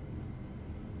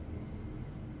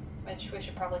 Which we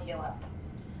should probably heal up.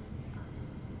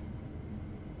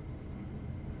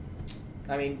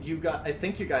 I mean, I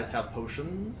think you guys have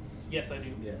potions. Yes, I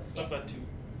do. Yes. I've got 2.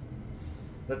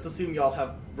 Let's assume y'all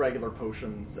have regular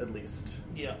potions, at least.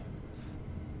 Yeah.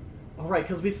 Alright,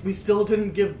 because we still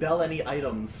didn't give Belle any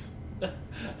items.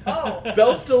 Oh.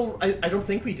 Belle's still... I don't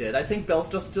think we did. I think Belle's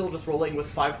still rolling with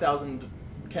 5,000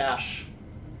 cash.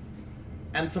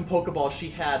 And some Pokeballs she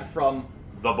had from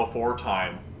the before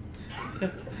time.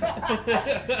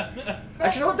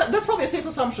 Actually, you know what? That's probably a safe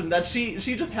assumption, that she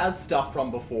just has stuff from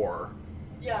before.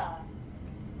 Yeah.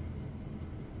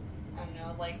 I don't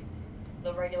know, like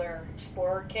the regular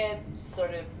Explorer Kid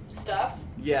sort of stuff.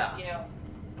 Yeah. You know,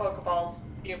 Pokeballs,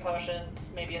 few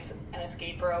potions, maybe an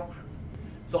escape rope.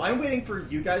 So I'm waiting for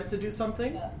you guys to do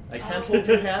something. Yeah. I can't hold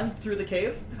your hand through the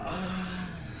cave.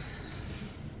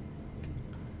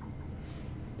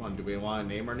 Do we want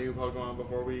to name our new Pokemon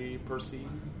before we proceed?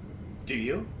 Do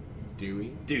you? Do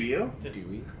we? Do you? Do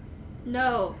we?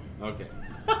 No. Okay.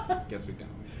 Guess we don't.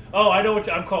 Oh, I know what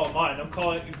I'm calling mine. I'm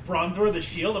calling Bronzor the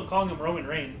Shield. I'm calling him Roman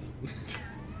Reigns.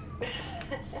 I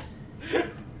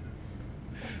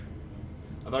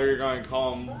thought you were going to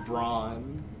call him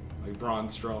Braun. Like Braun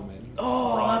Strowman.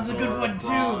 Oh, that's a good Bronzor, one, too.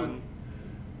 Braun.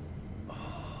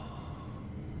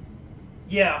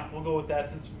 Yeah, we'll go with that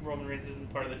since Roman Reigns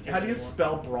isn't part of this. How do you anymore.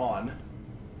 spell brawn?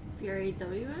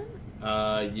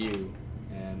 B-R-A-W-N? You.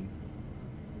 And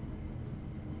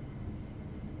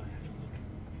I have to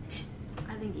look.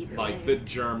 I think either way. like the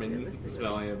German realistically.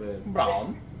 spelling of it.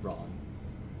 Braun. Braun.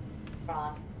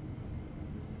 Ron.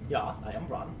 Yeah, I am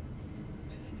Braun.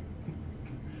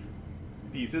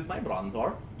 This is my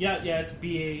Bronzor. Yeah, it's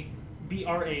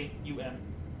B-R-A-U-N.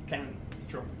 Okay.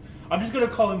 Strowman. I'm just gonna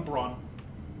call him Braun.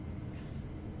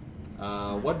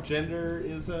 What gender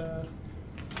is I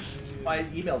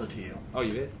emailed it to you. Oh,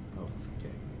 you did? Oh, okay.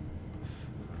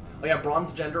 Oh yeah,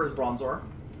 Braun's gender is Bronzor.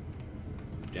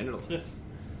 Genderless.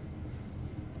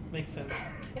 Makes sense.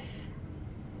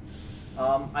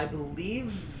 I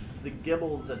believe the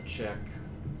Gibble's a chick.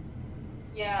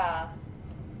 Yeah.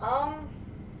 You know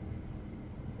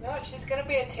what? She's gonna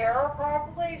be a terror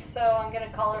probably, so I'm gonna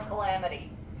call her Calamity.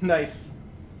 Nice.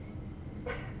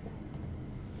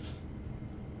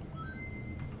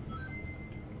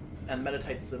 And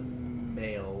Metatite's a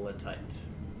male-atite.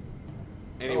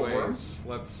 Anyways,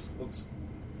 let's.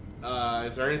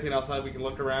 Is there anything else that we can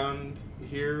look around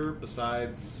here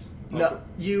besides? No,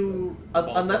 you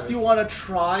unless you want to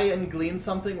try and glean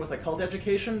something with occult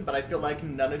education, but I feel like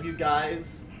none of you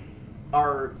guys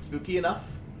are spooky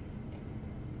enough.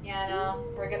 Yeah, no,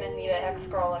 we're gonna need a hex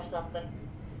scroll or something.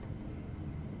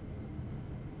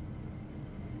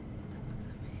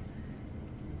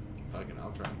 Fucking,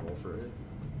 I'll try and roll for it.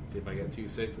 See if I get 2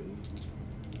 6s.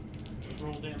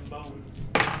 Roll damn bones.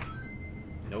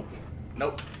 Nope.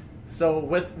 Nope. So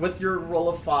with your roll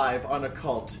of 5 on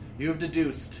occult, you have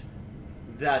deduced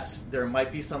that there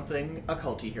might be something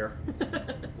occulty here.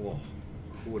 Whoa.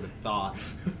 Who would have thought?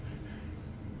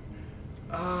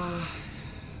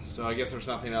 So I guess there's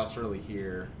nothing else really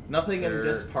here. Nothing in There-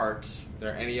 this part. Is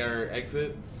there any other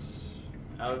exits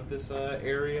out of this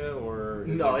area, or is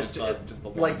No, it it's just the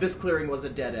one? like this clearing was a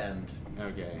dead end,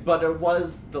 Okay. but it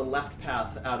was the left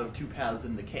path out of 2 paths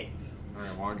in the cave. All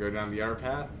right. Want to go down the other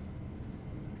path?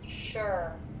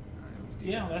 Sure. All right, let's do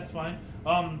Yeah, that. that's fine.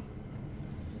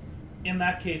 In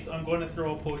that case, I'm going to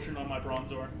throw a potion on my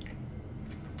Bronzor.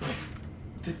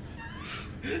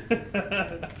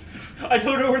 I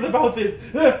don't know where the mouth is.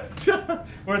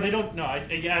 Or they don't. No,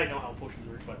 I know how potions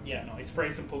work, but yeah, no, I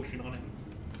spray some potion on him.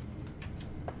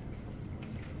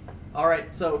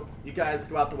 Alright, so you guys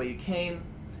go out the way you came,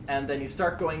 and then you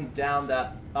start going down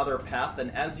that other path,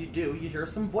 and as you do, you hear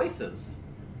some voices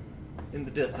in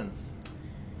the distance.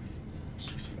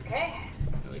 Okay.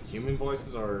 Like human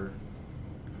voices, or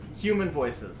Human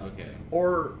voices. okay.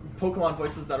 Or Pokemon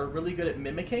voices that are really good at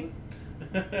mimicking.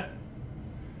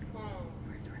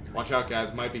 Watch out,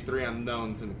 guys! Might be 3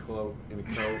 unknowns in a coat.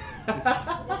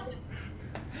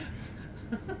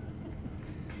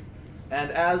 And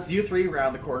as you 3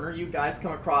 round the corner, you guys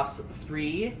come across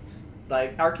 3,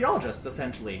 like, archaeologists,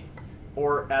 essentially.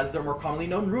 Or, as they're more commonly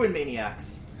known, ruin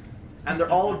maniacs. And they're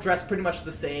all dressed pretty much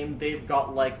the same. They've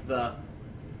got, like, the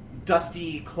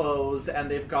dusty clothes, and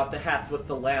they've got the hats with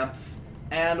the lamps.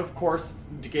 And, of course,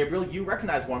 Gabriel, you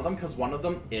recognize one of them, because one of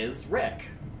them is Rick.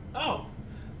 Oh,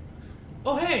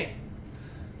 hey!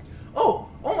 Oh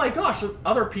my gosh, are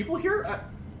other people here?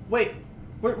 Wait,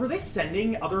 were they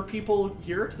sending other people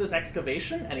here to this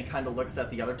excavation? And he kind of looks at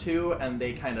the other 2, and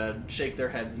they kind of shake their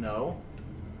heads no.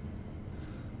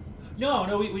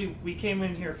 No, we came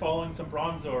in here following some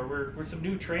Bronzor. We're some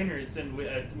new trainers, and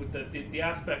with the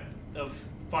aspect of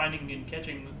finding and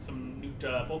catching some new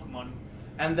Pokemon.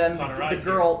 And then Caught our the eyes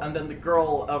girl, and then the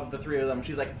girl of the 3 of them,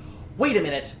 she's like, "Wait a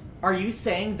minute, are you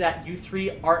saying that you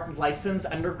 3 aren't licensed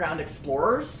underground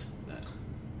explorers?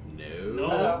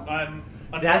 No, I'm.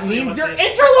 That unfortunately, means I you're must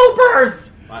say-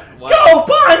 interlopers! What? Go,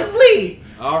 Barnsley!"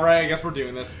 All right, I guess we're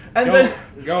doing this. And go, then-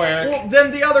 go, Eric. Well,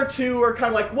 then the other 2 are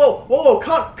kind of like, whoa,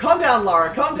 calm down,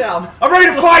 Lara, calm down. I'm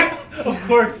ready to fight. Of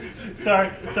course. Sorry.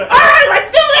 Alright,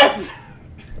 let's do this!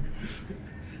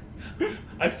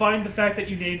 I find the fact that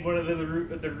you named one of the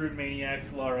Rude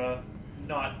Maniacs Lara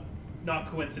not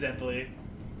coincidentally.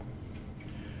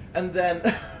 And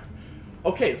then,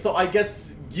 okay, so I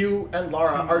guess you and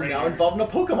Lara Tomb are now Raider. involved in a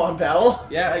Pokemon battle.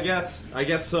 Yeah, I guess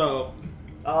so.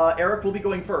 Eric will be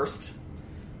going first.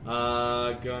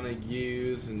 Gonna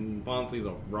use, and Bonsley's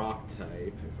a rock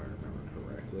type, if I remember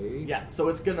correctly. Yeah, so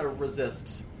it's gonna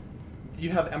resist you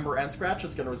have Ember and Scratch.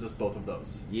 It's going to resist both of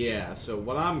those. Yeah, so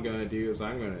what I'm gonna do is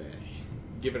I'm gonna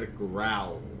give it a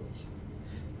growl.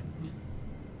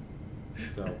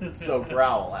 So So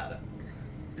growl at it.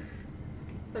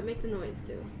 But make the noise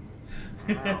too.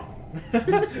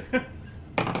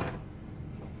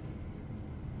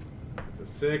 it's a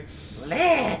 6.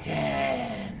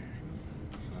 Latin.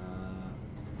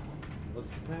 What's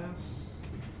the pass?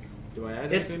 Do I add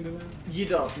It's- anything to that? You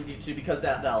don't need to because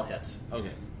that'll hit.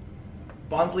 Okay.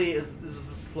 Bonsley is a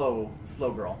slow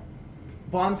girl.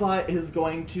 Bonsley is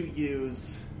going to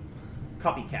use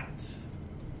Copycat.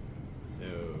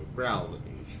 So growls at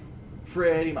me.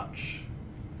 Pretty much.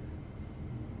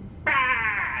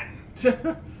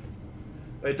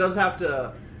 It does have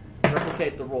to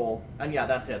replicate the roll, and yeah,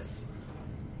 that hits.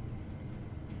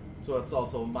 So it's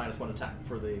also -1 attack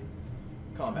for the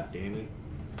combat. Damn it.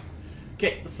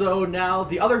 Okay, so now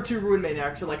the other two Ruin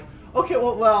Maniacs are like, okay,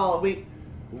 well,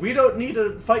 we don't need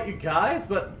to fight you guys,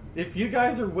 but if you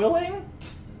guys are willing,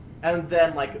 and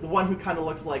then like the one who kind of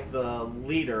looks like the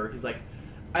leader, he's like,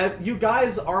 you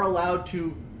guys are allowed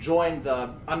to join the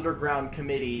underground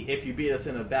committee if you beat us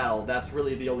in a battle. That's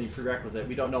really the only prerequisite.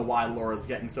 We don't know why Laura's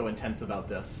getting so intense about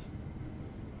this.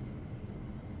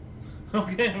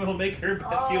 Okay, we'll make her feel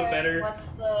Alright, better.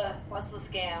 What's the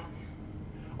scam?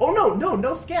 Oh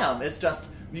no scam. It's just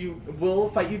we'll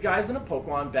fight you guys in a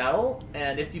Pokemon battle,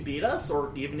 and if you beat us,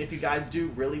 or even if you guys do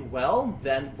really well,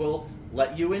 then we'll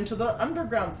let you into the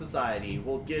Underground Society.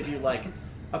 We'll give you like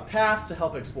a pass to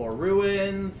help explore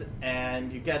ruins,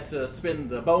 and you get to spin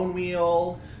the bone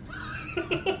wheel.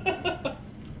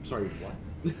 Sorry, what?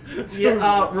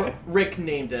 Yeah, Rick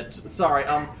named it. Sorry.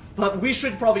 But we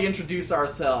should probably introduce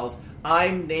ourselves.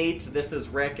 I'm Nate. This is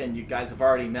Rick, and you guys have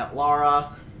already met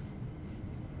Lara.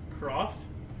 Croft?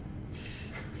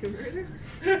 Tomb Raider?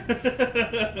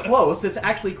 Close. It's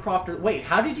actually Crofter. Wait,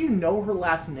 how did you know her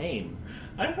last name?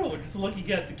 I don't know, it's a lucky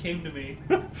guess. It came to me.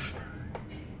 Just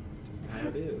how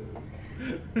it is.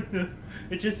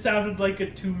 It just sounded like a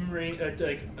Tomb Raider,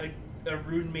 like a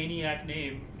Rune Maniac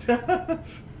name.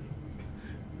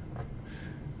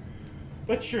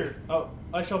 But sure,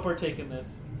 I shall partake in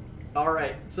this.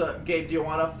 Alright, so Gabe, do you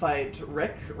want to fight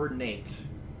Rick or Nate?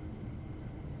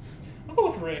 I'll go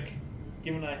with Rick,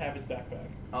 given I have his backpack.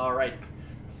 Alright,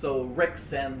 so Rick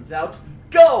sends out,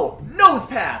 go! Nose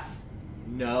pass!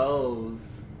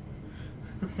 Nose.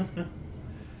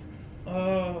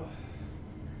 Oh,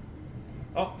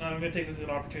 now I'm going to take this as an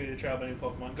opportunity to try out my new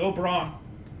Pokemon. Go Brawn!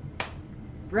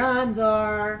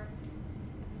 Bronzar.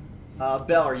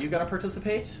 Belle, are you going to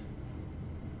participate?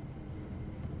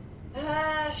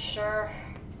 Sure.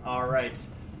 Alright,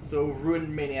 so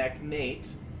Ruin Maniac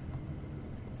Nate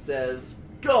says,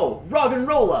 go!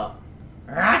 Roggenrola!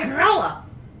 Roggenrola!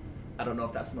 I don't know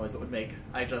if that's the noise it would make.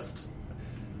 I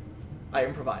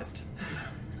improvised.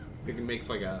 I think it makes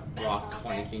like a rock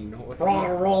clanking noise.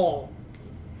 Roll!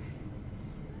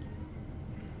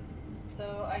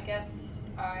 So I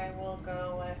guess I will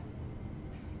go with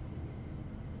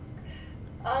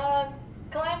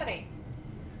Calamity.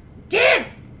 Get!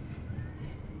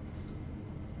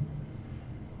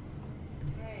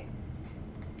 Right.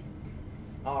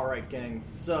 Alright, gang,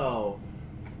 so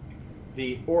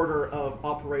the order of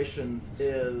operations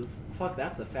is... Fuck,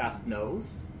 that's a fast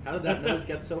nose. How did that nose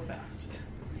get so fast?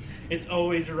 It's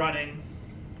always running.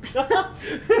 I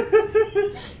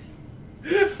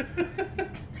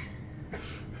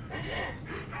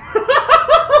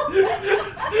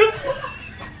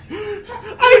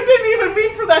didn't even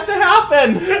mean for that to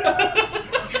happen!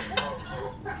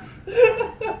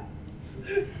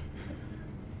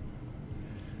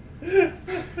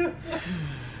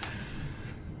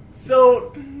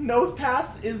 So,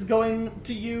 Nosepass is going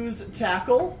to use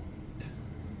Tackle.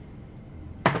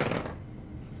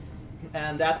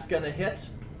 And that's going to hit.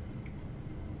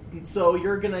 So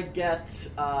you're going to get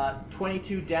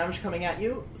 22 damage coming at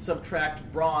you.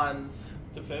 Subtract Bronze.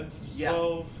 Defense is Yeah.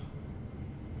 12.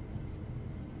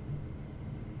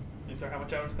 And sorry, how much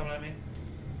damage is coming at me?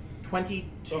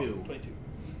 22. Oh, 22.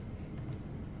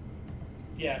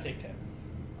 Yeah, take 10.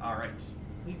 Alright.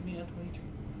 Leave me at 22.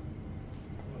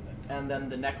 And then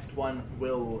the next one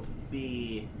will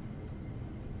be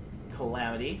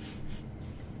Calamity.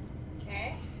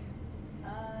 Okay.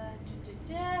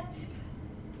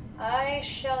 I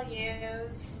shall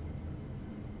use...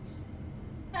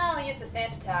 I'll use the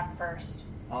sand attack first.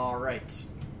 Alright.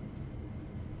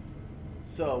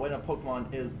 So when a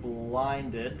Pokemon is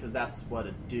blinded, because that's what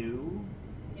it do.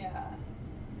 Yeah.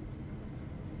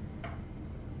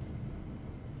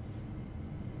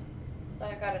 So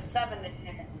I've got a 7 to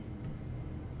hit.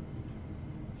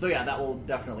 So yeah, that will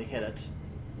definitely hit it.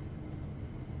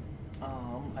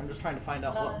 I'm just trying to find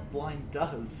out what blind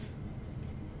does.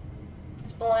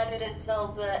 It's blinded until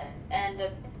the end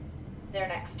of their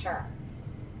next turn.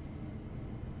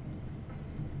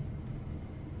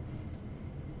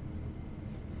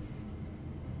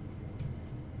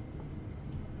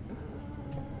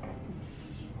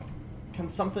 Can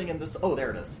something in this... Oh,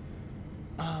 there it is.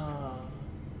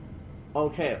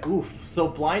 Okay, oof. So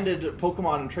blinded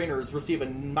Pokemon and trainers receive a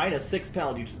 -6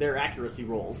 penalty to their accuracy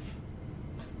rolls.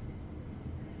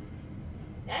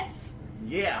 Nice.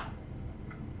 Yeah.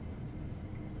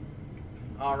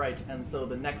 Alright, and so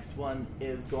the next one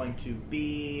is going to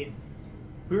be...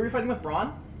 Who are we fighting with?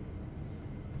 Braun?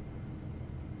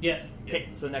 Yes. Okay,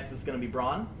 so next is going to be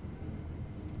Braun.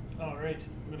 Alright,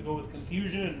 I'm gonna go with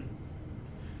Confusion.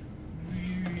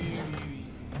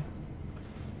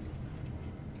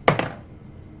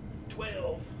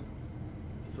 12.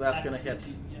 So that's going to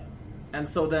hit. Yeah. And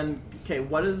so then, okay,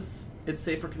 what does it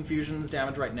say for Confusion's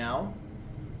damage right now?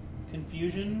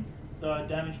 Confusion,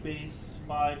 damage base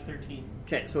 5, 13.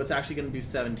 Okay, so it's actually going to do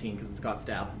 17 because it's got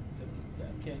stab.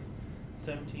 17, okay.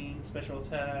 17, special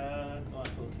attack. Oh, I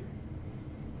have to look here.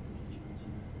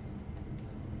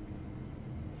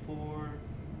 4,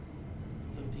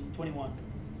 17, 21.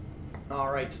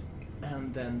 Alright,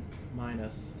 and then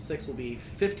 -6 will be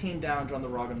 15 damage on the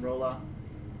Roggenrola.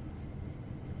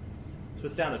 So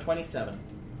it's down to 27.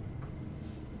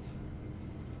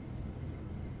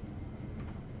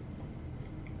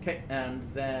 Okay, and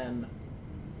then...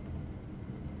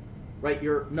 Right,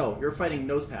 you're fighting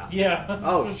Nosepass. Yeah.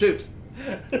 Oh, shoot.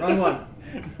 Wrong one.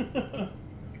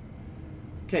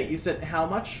 Okay, you said how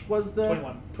much was the...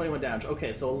 21. 21 damage.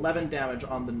 Okay, so 11 damage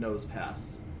on the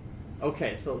Nosepass.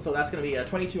 Okay, so that's going to be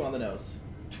 22 on the nose.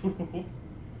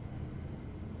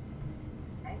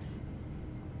 Nice.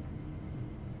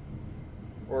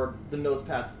 Or the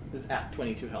Nosepass is at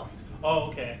 22 health. Oh,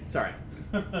 okay. Sorry.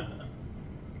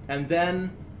 And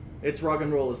then it's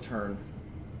Roggenrola's turn.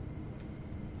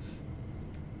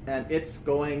 And it's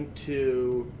going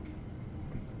to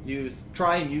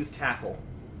try and use Tackle.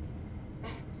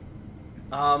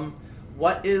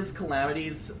 What is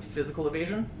Calamity's physical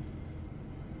evasion?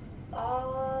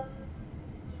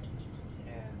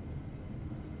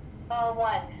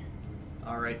 1.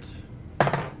 Alright.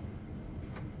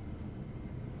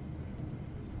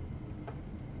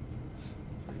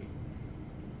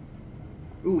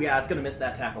 Ooh, yeah, it's gonna miss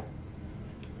that tackle.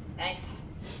 Nice.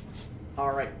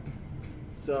 Alright.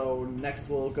 So, next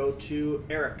we'll go to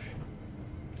Eric.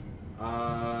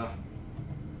 I'm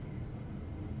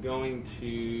going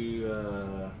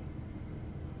to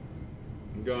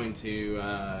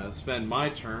spend my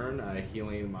turn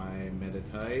healing my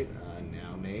Meditite,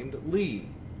 now named Lee.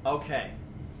 Okay.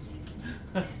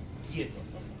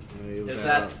 Yes. It was Is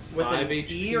at that with 5 an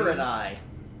HP. E or an I?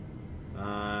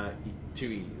 2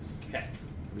 E's. Okay.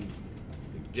 Lee.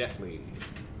 Jet Lee.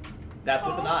 That's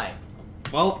with an I.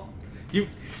 Well, you...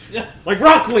 like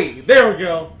Rock Lee! There we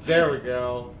go! There we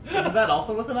go. Isn't that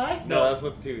also with an I? No, that's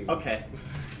with 2 E's. Okay.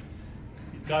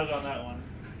 He's got it on that one.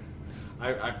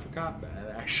 I forgot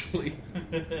that, actually.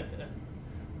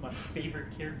 My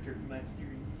favorite character from that series.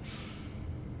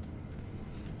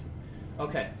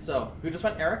 Okay, so who just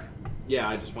went? Eric? Yeah,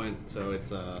 I just went, so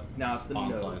it's Now it's the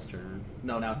Bonsai's nose. turn.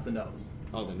 No, now it's the nose.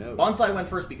 Oh, the nose. Bonsai went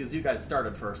first because you guys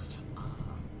started first. Ah,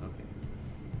 okay.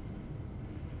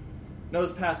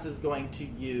 Nosepass is going to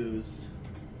use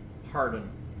Harden.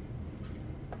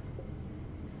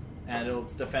 And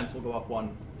its defense will go up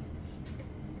 1.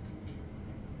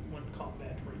 One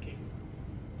combat ranking.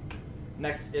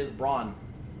 Next is Braun.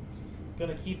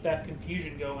 Gonna keep that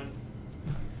confusion going.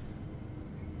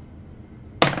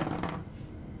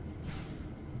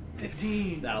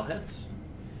 15. That'll hit.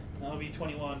 That'll be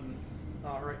 21.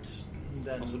 Alright.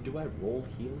 Then Also, do I roll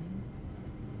healing?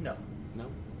 no. No?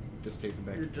 Just takes it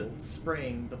back You're to full? just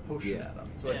spraying the potion Yeah. at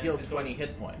him. So it Yeah, heals it's 20 always-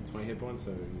 hit points. 20 hit points, so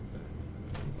use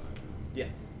that. 25. Yeah.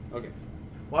 Okay.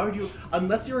 Why would you...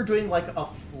 Unless you were doing, like, a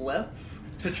flip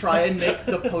to try and make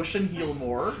the potion heal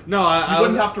more, No, you I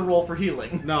wouldn't was, have to roll for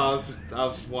healing. No, I was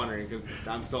just wondering, because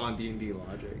I'm still on D&D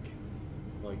logic.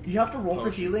 Like, You have to roll for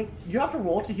potion. healing? You have to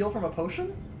roll to heal from a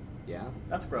potion? Yeah.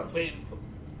 That's gross. Wait,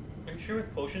 are you sure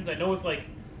with potions? I know with like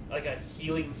a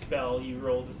healing spell, you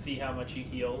roll to see how much you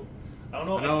heal. I don't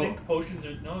know. I know. I think potions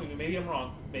are no. Maybe I'm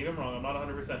wrong. I'm not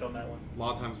 100% on that one. A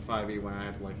lot of times 5e when I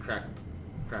had to like crack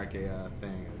a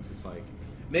thing, it's just like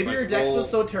Maybe Like, your dex roll- was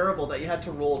so terrible that you had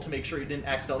to roll to make sure you didn't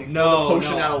accidentally throw No, the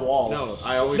potion no, at a wall. No,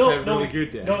 I always No, have no, really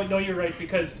good decks. no, you're right,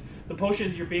 because the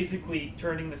potions, you're basically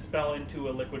turning the spell into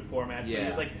a liquid format. So Yeah.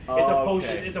 it's like Oh, it's a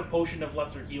potion. okay. It's a potion of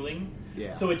lesser healing.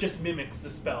 Yeah. So it just mimics the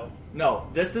spell. No,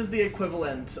 this is the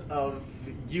equivalent of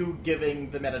you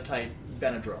giving the Metatite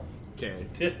Benadryl. Okay.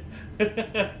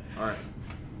 All right.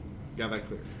 Got that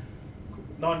clear.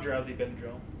 Non-drowsy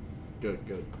Benadryl. Good.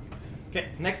 Good. Okay,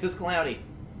 next is Calamity.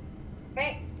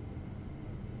 Okay.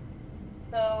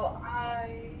 So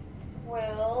I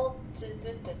will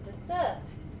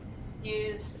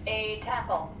use a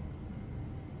tackle.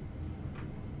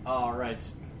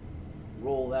 Alright.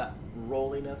 Roll that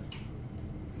rolliness.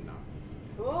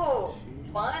 No. Ooh,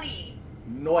 20.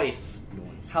 Noise.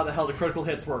 How the hell do critical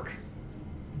hits work?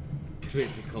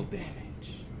 Critical damage.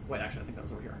 Wait, actually, I think that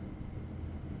was over here.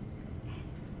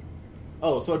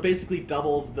 Oh, so it basically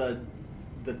doubles the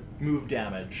move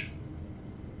damage.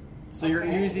 So you're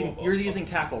Okay. using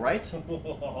tackle, right?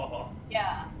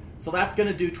 Yeah. So that's going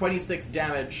to do 26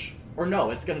 damage. Or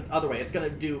no, it's going to other way. It's going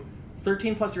to do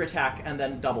 13 plus your attack and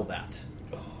then double that.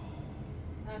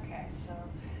 Okay, so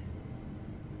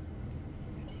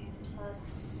 13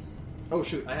 plus Oh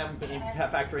shoot, I haven't been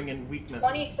factoring in weaknesses.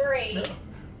 23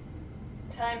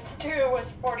 times 2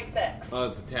 was 46. Oh,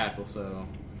 it's a tackle, so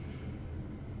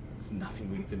it's nothing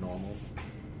weak to normal.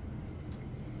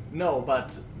 No,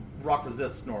 but rock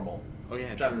resists normal. Oh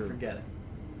yeah, Which I've been true. forgetting.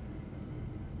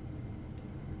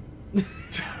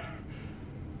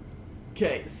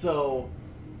 Okay, so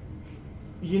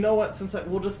you know what?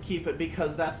 We'll just keep it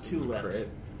because that's too It's a lit.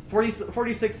 crit.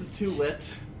 46 is too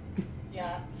lit,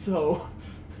 Yeah. so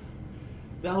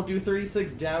that'll do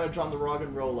 36 damage on the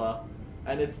Roggenrola,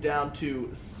 and it's down to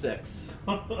 6.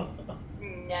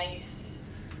 Nice.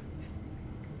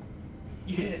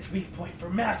 You hit its weak point for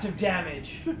massive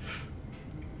damage.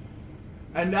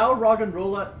 And now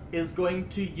Roggenrola is going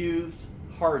to use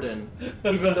Harden,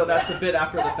 even though that's a bit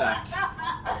after the fact.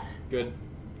 Good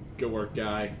work,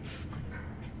 guy.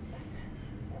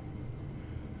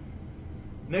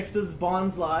 Next is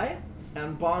Bonsly,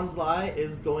 and Bonsly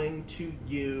is going to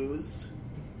use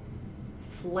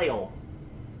Flail.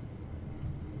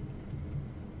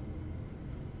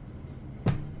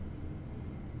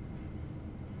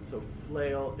 So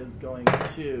Flail is going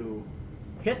to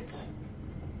hit,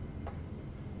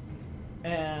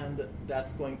 and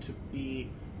that's going to be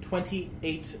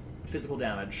 28 physical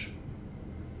damage.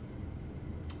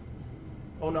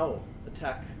 Oh no,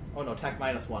 attack. Oh no, attack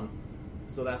 -1.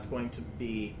 So that's going to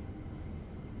be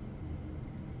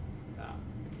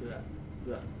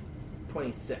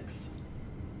 26.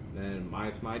 Then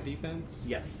minus my defense.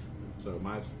 Yes. So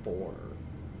minus 4.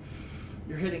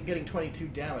 You're getting 22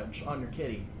 damage on your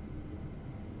kitty.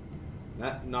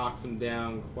 That knocks him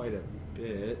down quite a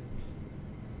bit.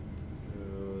 So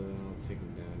I'll take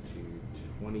him down to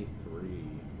 23.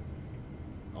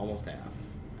 Almost half.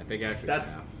 I think actually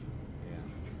That's- half. Yeah.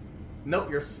 Nope,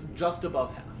 you're just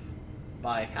above half.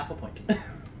 By half a point.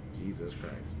 Jesus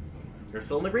Christ. You're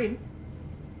still in the green.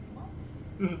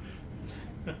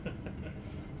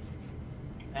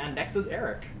 And next is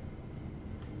Eric.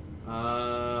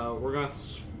 We're gonna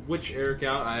switch Eric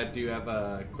out. I do have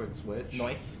a quick switch.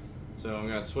 Nice. So I'm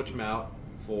gonna switch him out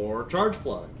for Charge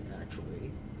Plug,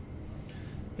 actually.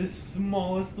 The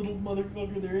smallest little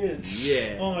motherfucker there is.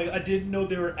 Yeah. Oh my! I didn't know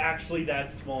they were actually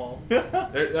that small.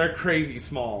 They're crazy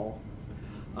small.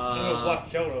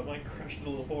 Watch out! I might crush the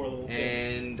little poor little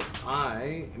thing. And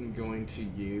I am going to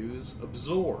use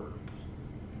Absorb.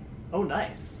 Oh,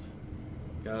 nice.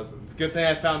 Because it's a good thing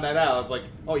I found that out. I was like,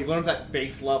 oh, he learns at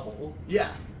base level.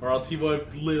 Yeah. Or else he would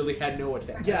have literally had no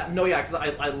attack. Yeah, no, yeah, because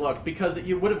I looked, because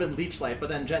it would have been Leech Life, but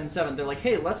then Gen 7, they're like,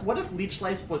 hey, what if Leech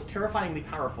Life was terrifyingly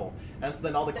powerful? And so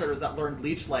then all the critters that learned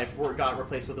Leech Life got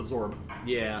replaced with Absorb.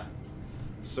 Yeah.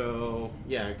 So,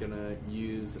 yeah, I'm gonna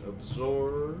use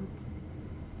Absorb.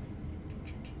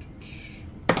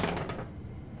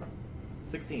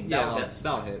 16, Yeah, that'll hit.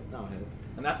 That'll hit.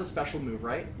 And that's a special move,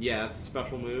 right? Yeah, that's a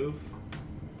special move.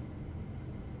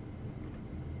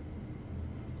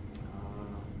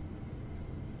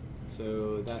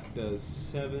 So that does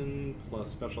 7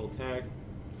 plus special attack,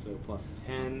 so plus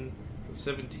 10, so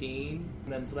 17.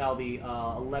 And then so that'll be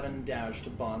 11 damage to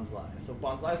Bonsly. So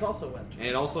Bonsly's also went. And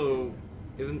it also,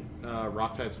 isn't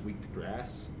rock types weak to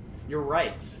grass? You're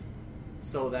right.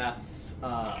 So that's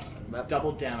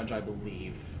double damage, I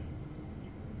believe.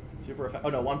 Super effect. Oh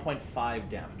no, 1.5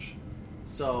 damage.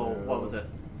 So what was it?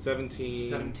 17.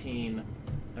 17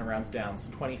 and rounds down.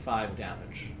 So 25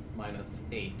 damage minus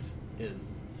 8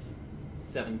 is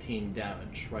 17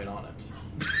 damage right on it.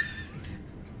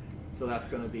 So that's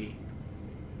going to be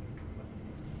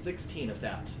 16 it's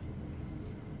at.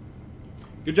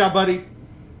 Good job, buddy.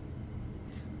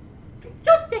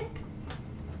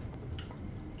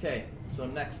 Okay, so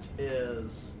next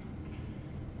is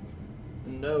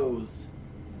the nose.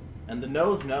 And the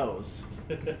nose knows.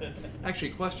 Actually,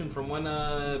 question from when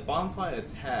Bonsai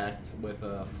attacked with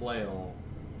a flail,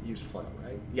 used flail,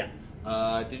 right?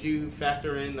 Yeah. Did you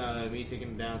factor in me taking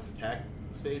him down to attack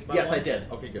stage? By Yes, one? I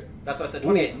did. Okay, good. That's why I said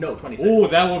 28. No, 26. Ooh,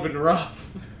 that would have been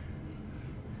rough.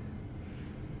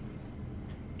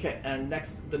 Okay, and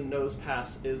next the nose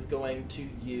pass is going to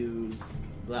use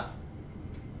that.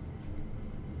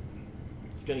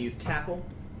 It's going to use tackle.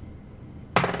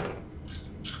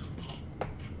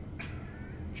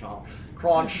 Chomp.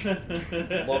 Crunch.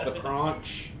 Love the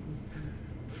crunch.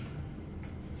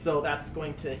 So that's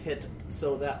going to hit.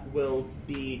 So that will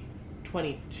be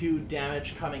 22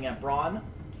 damage coming at Braun.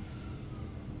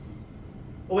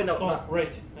 Oh wait, no, Oh, not.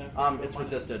 right. It's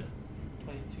resisted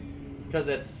 22. because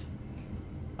it's.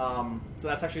 So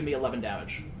that's actually gonna be 11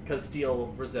 damage because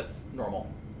steel resists normal.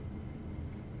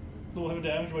 11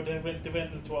 damage, what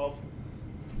defense is 12?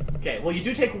 Okay, well you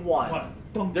do take one. One.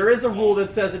 Boom. There is a rule that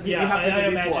says that you Yeah, have to I do at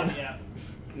least imagine,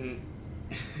 one. yeah.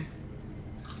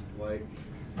 Like,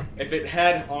 if it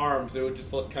had arms, it would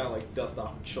just look kind of like dust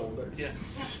off its shoulders.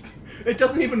 Yeah. It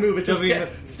doesn't even move. It just Doesn't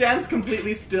even- stands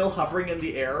completely still, hovering in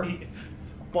the air.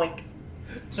 Boink.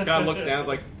 Just kind of looks down, it's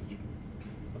like,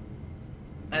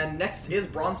 And next is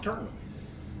Braun's turn.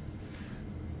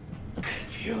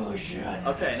 Confusion.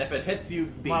 Okay, and if it hits you,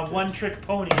 beat My it. one-trick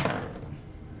pony.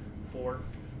 4.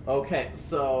 Okay,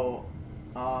 so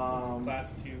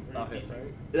Class 2 I'll resist, hit.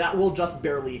 right? that will just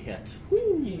barely hit.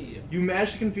 Yeah. You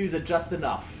managed to confuse it just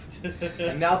enough,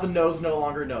 and now the nose no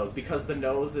longer knows because the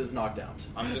nose is knocked out.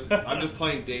 I'm just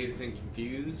playing Dazed and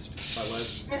Confused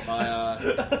by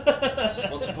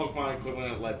what's the Pokemon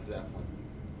equivalent of Led Zeppelin?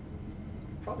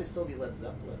 Probably still be Led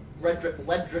Zeppelin. Lead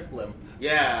Driftblim.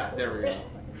 Yeah, there we go.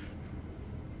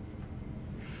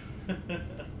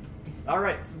 All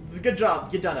right, it's a good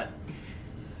job. You done it.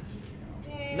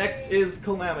 Next is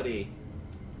Calamity.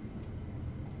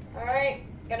 Alright,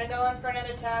 gonna go in for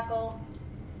another tackle.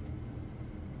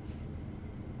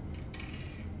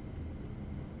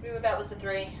 Ooh, that was a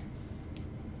 3.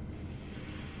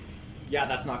 Yeah,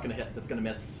 that's not gonna hit. That's gonna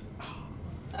miss.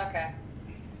 Okay.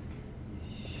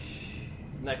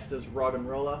 Next is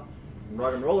Roggenrola.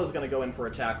 Roggenrola is gonna go in for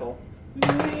a tackle,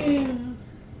 and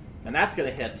that's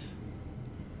gonna hit.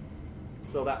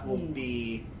 So that will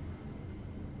be.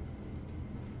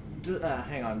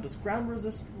 Hang on. Does ground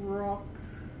resist rock?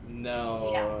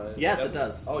 No. Yeah. Yes, it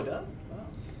does. Oh, it does? Oh.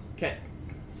 Okay.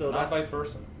 So Not that's vice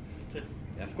versa.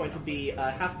 It's going to be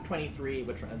half of 23,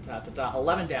 which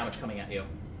 11 damage coming at you.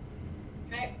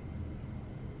 Okay.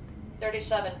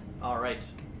 37. All right.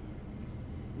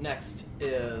 Next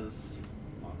is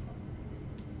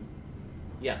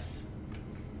yes.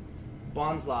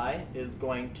 Bonsai is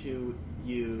going to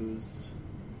use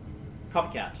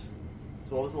Copycat.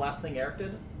 So what was the last thing Eric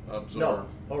did? Absorb. No.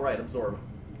 Oh right, absorb.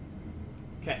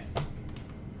 Okay.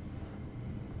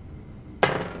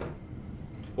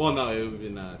 Well, no, it would have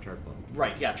been Charge Plug.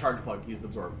 Right. Yeah. Charge plug used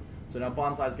absorb. So now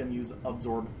Bonsai is going to use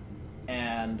absorb,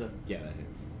 and Yeah, that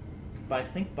hits. but I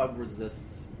think bug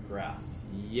resists grass.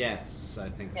 Yes, I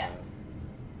think Yes.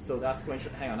 So that's going to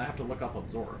hang on. I have to look up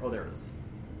absorb. Oh, there it is.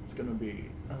 It's going to be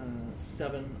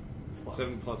 7 so. plus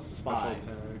 7 plus special 5.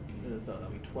 attack, So that'll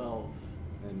be 12.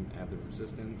 and add the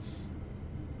resistance.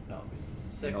 No,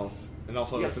 6. And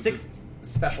also You got since 6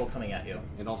 special coming at you.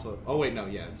 And also, oh wait, no,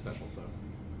 yeah, it's special. So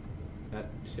that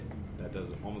does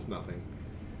almost nothing.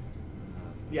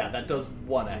 Yeah, that does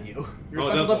 1 at you. Your Oh,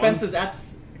 it special does defense 1? is at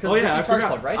because Oh, yeah, this is I a charge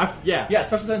forgot. plug, right? Yeah. Yeah,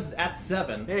 special defense is at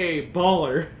 7. Hey,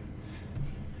 baller.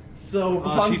 So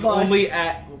She's Bonsai only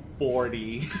at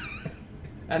 40.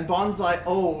 and Bonsai.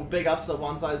 Oh, big ups. So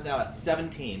Bonsai is now at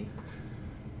 17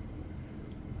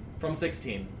 from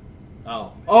 16.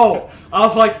 Oh, I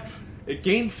was like, it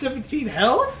gained 17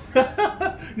 health.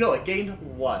 No, it gained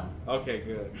 1. Okay,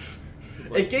 good.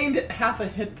 It gained half a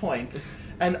hit point,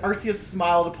 and Arceus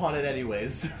smiled upon it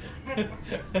anyways.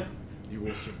 You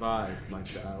will survive, my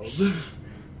child.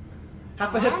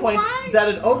 Half a hit point that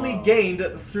it only gained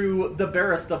through the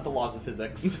barest of the laws of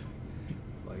physics.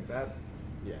 It's like that.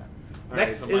 Yeah. All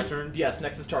Next right, so my is turn. yes.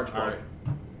 Next is charge All plug.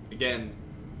 right. Again,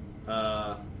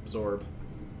 absorb.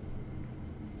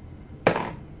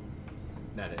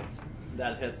 That hits.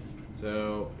 That hits.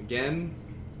 So again,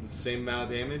 the same amount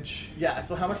of damage. Yeah.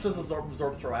 So how much does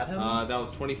absorb throw at him? That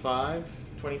was 25,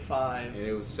 25. and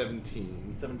it was 17.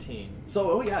 17.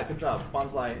 So, oh yeah, good job.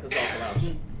 Bonsai is also out.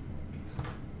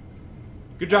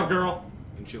 Good job, girl.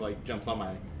 And she like jumps on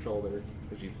my shoulder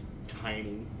because she's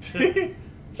tiny. Jotic!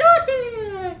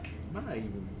 I might not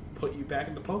even put you back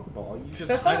in the Pokeball. You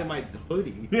just hide in my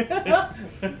hoodie.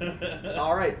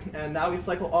 Alright, and now we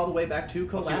cycle all the way back to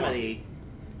Calamity.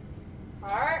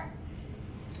 Alright.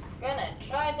 Gonna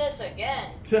try this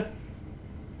again.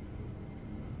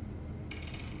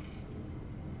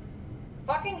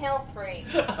 Fucking hell 3.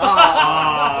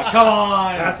 Ah, come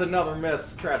on! That's another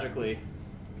miss, tragically.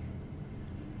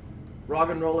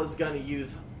 Roggenrola is gonna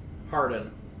use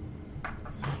Harden.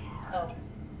 Oh.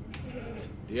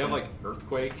 Do you have like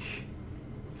Earthquake?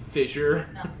 Fissure?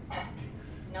 No.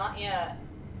 Not yet.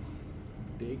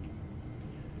 Dig?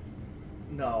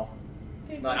 No.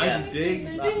 Not I yet. dig?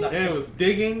 Not- And it was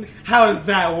digging? How does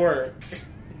that work?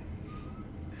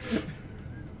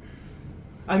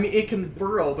 I mean, it can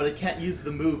burrow, but it can't use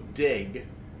the move dig.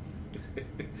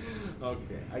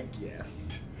 Okay, I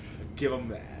guess. Give him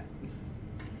that.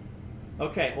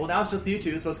 Okay, well now it's just you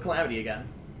two, so it's Calamity again.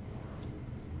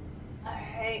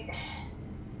 Alright.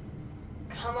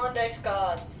 Come on, Dice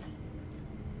Gods.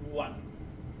 1.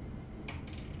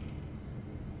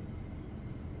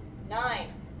 9.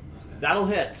 That'll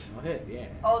hit. I'll hit, yeah.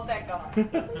 Oh, thank God.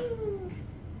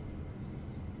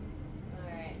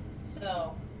 Alright,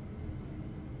 so.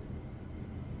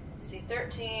 Let's see,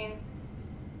 13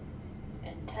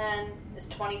 and 10 is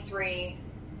 23.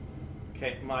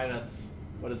 Okay, minus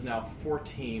what is now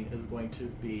 14 is going to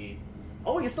be...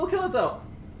 Oh, you still kill it though!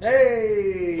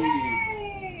 Hey!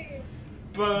 Yay!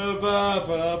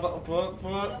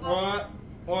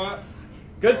 What?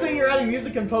 Good thing you're adding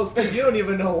music in post, because you don't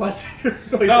even know what noise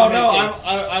No, you're no, making.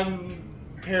 I'm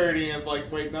parodying. It's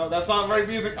like, wait, no, that's not right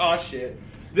music. Oh shit!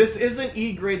 This isn't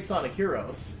E-grade Sonic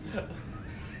Heroes.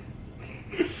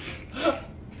 I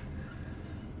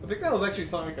think that was actually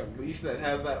Sonic Unleashed that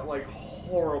has that like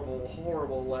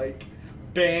horrible like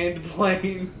band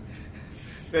playing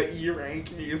that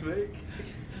E-rank music.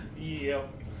 Yep.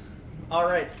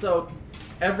 Alright, so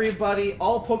everybody,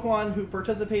 all Pokemon who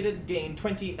participated gain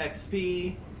 20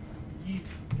 XP.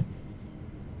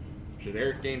 Should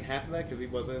Eric gain half of that because he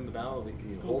wasn't in the battle the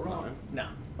whole time? No.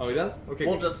 Oh, he does? Okay.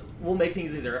 We'll make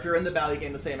things easier. If you're in the battle, you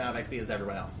gain the same amount of XP as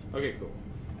everyone else. Okay, cool.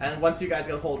 And once you guys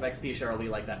get a hold of XP, Cheryl will be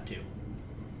like that too.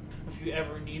 If you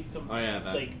ever need some Oh, yeah,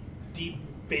 that. like deep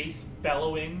bass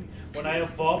bellowing, when I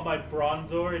evolved my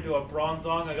Bronzor into a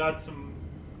Bronzong, I got some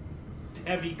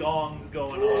heavy gongs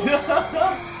going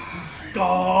on.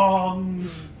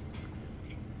 Gongs.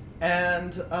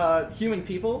 And human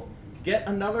people get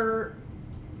another.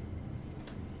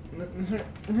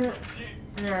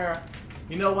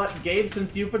 You know what, Gabe?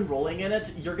 Since you've been rolling in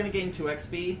it, you're gonna gain 2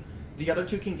 XP. The other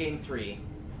two can gain 3.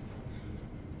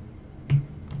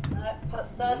 That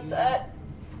puts us at.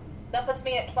 That puts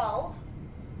me at 12.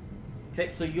 Okay,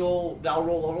 so that'll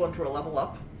roll over into a level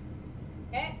up.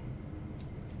 Okay.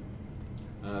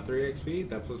 3 XP.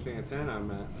 That puts me at 10. I'm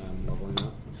leveling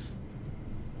up.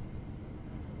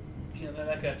 Yeah, and then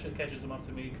that catches them up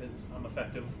to me because I'm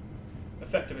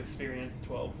effective experience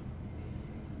 12.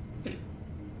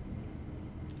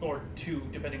 Or 2,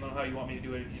 depending on how you want me to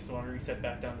do it. If you just want to reset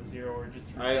back down to 0 or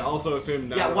just... I also assume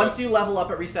none Yeah, of once us- you level up,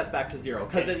 it resets back to 0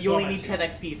 because Okay, you so only I'm at need 2. 10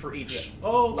 XP for each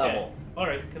Oh, okay. level.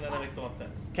 Alright, then that makes a lot of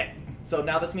sense. Okay, so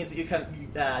now this means that you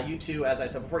can, you two, as I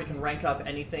said before, you can rank up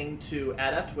anything to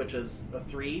Adept, which is a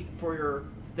 3 for your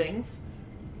things,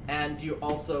 and you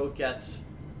also get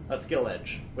a skill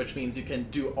edge, which means you can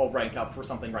do a rank up for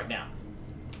something right now.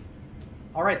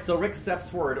 Alright, so Rick steps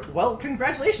forward. Well,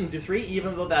 congratulations, you three,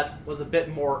 even though that was a bit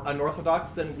more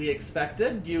unorthodox than we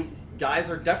expected. You guys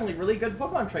are definitely really good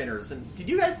Pokemon trainers. And did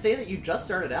you guys say that you just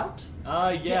started out?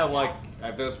 Yeah, Yes. like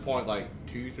at this point, like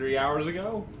 2-3 hours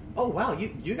ago. Oh, wow,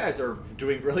 you guys are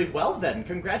doing really well then.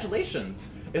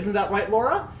 Congratulations. Isn't that right,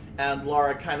 Laura? And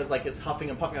Laura kind of like is huffing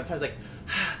and puffing on his like,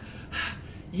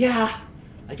 yeah,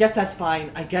 I guess that's fine.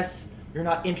 I guess you're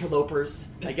not interlopers.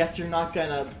 I guess you're not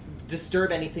gonna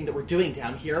disturb anything that we're doing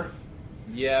down here.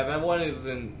 Yeah, that one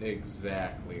isn't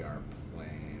exactly our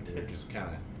plan. We're just kind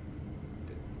of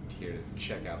here to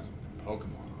check out some Pokemon.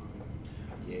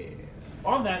 Yeah.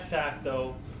 On that fact,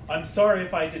 though, I'm sorry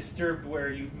if I disturbed where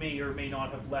you may or may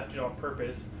not have left it on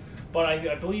purpose, but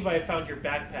I believe I found your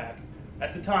backpack.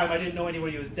 At the time, I didn't know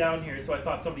anybody was down here, so I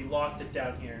thought somebody lost it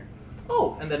down here.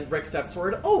 Oh, and then Rick steps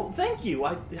forward. Oh, thank you.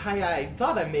 I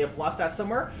thought I may have lost that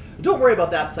somewhere. Don't worry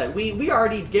about that site. We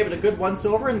already gave it a good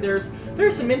once-over, and there's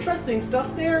some interesting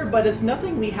stuff there, but it's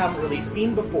nothing we haven't really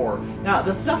seen before. Now,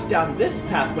 the stuff down this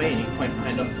pathway, and he points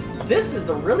behind him, this is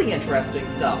the really interesting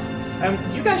stuff.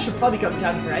 You guys should probably come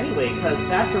down here anyway, because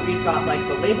that's where we've got, like,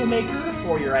 the label maker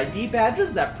for your ID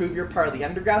badges that prove you're part of the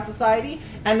Underground Society,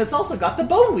 and it's also got the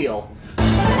Bone Wheel.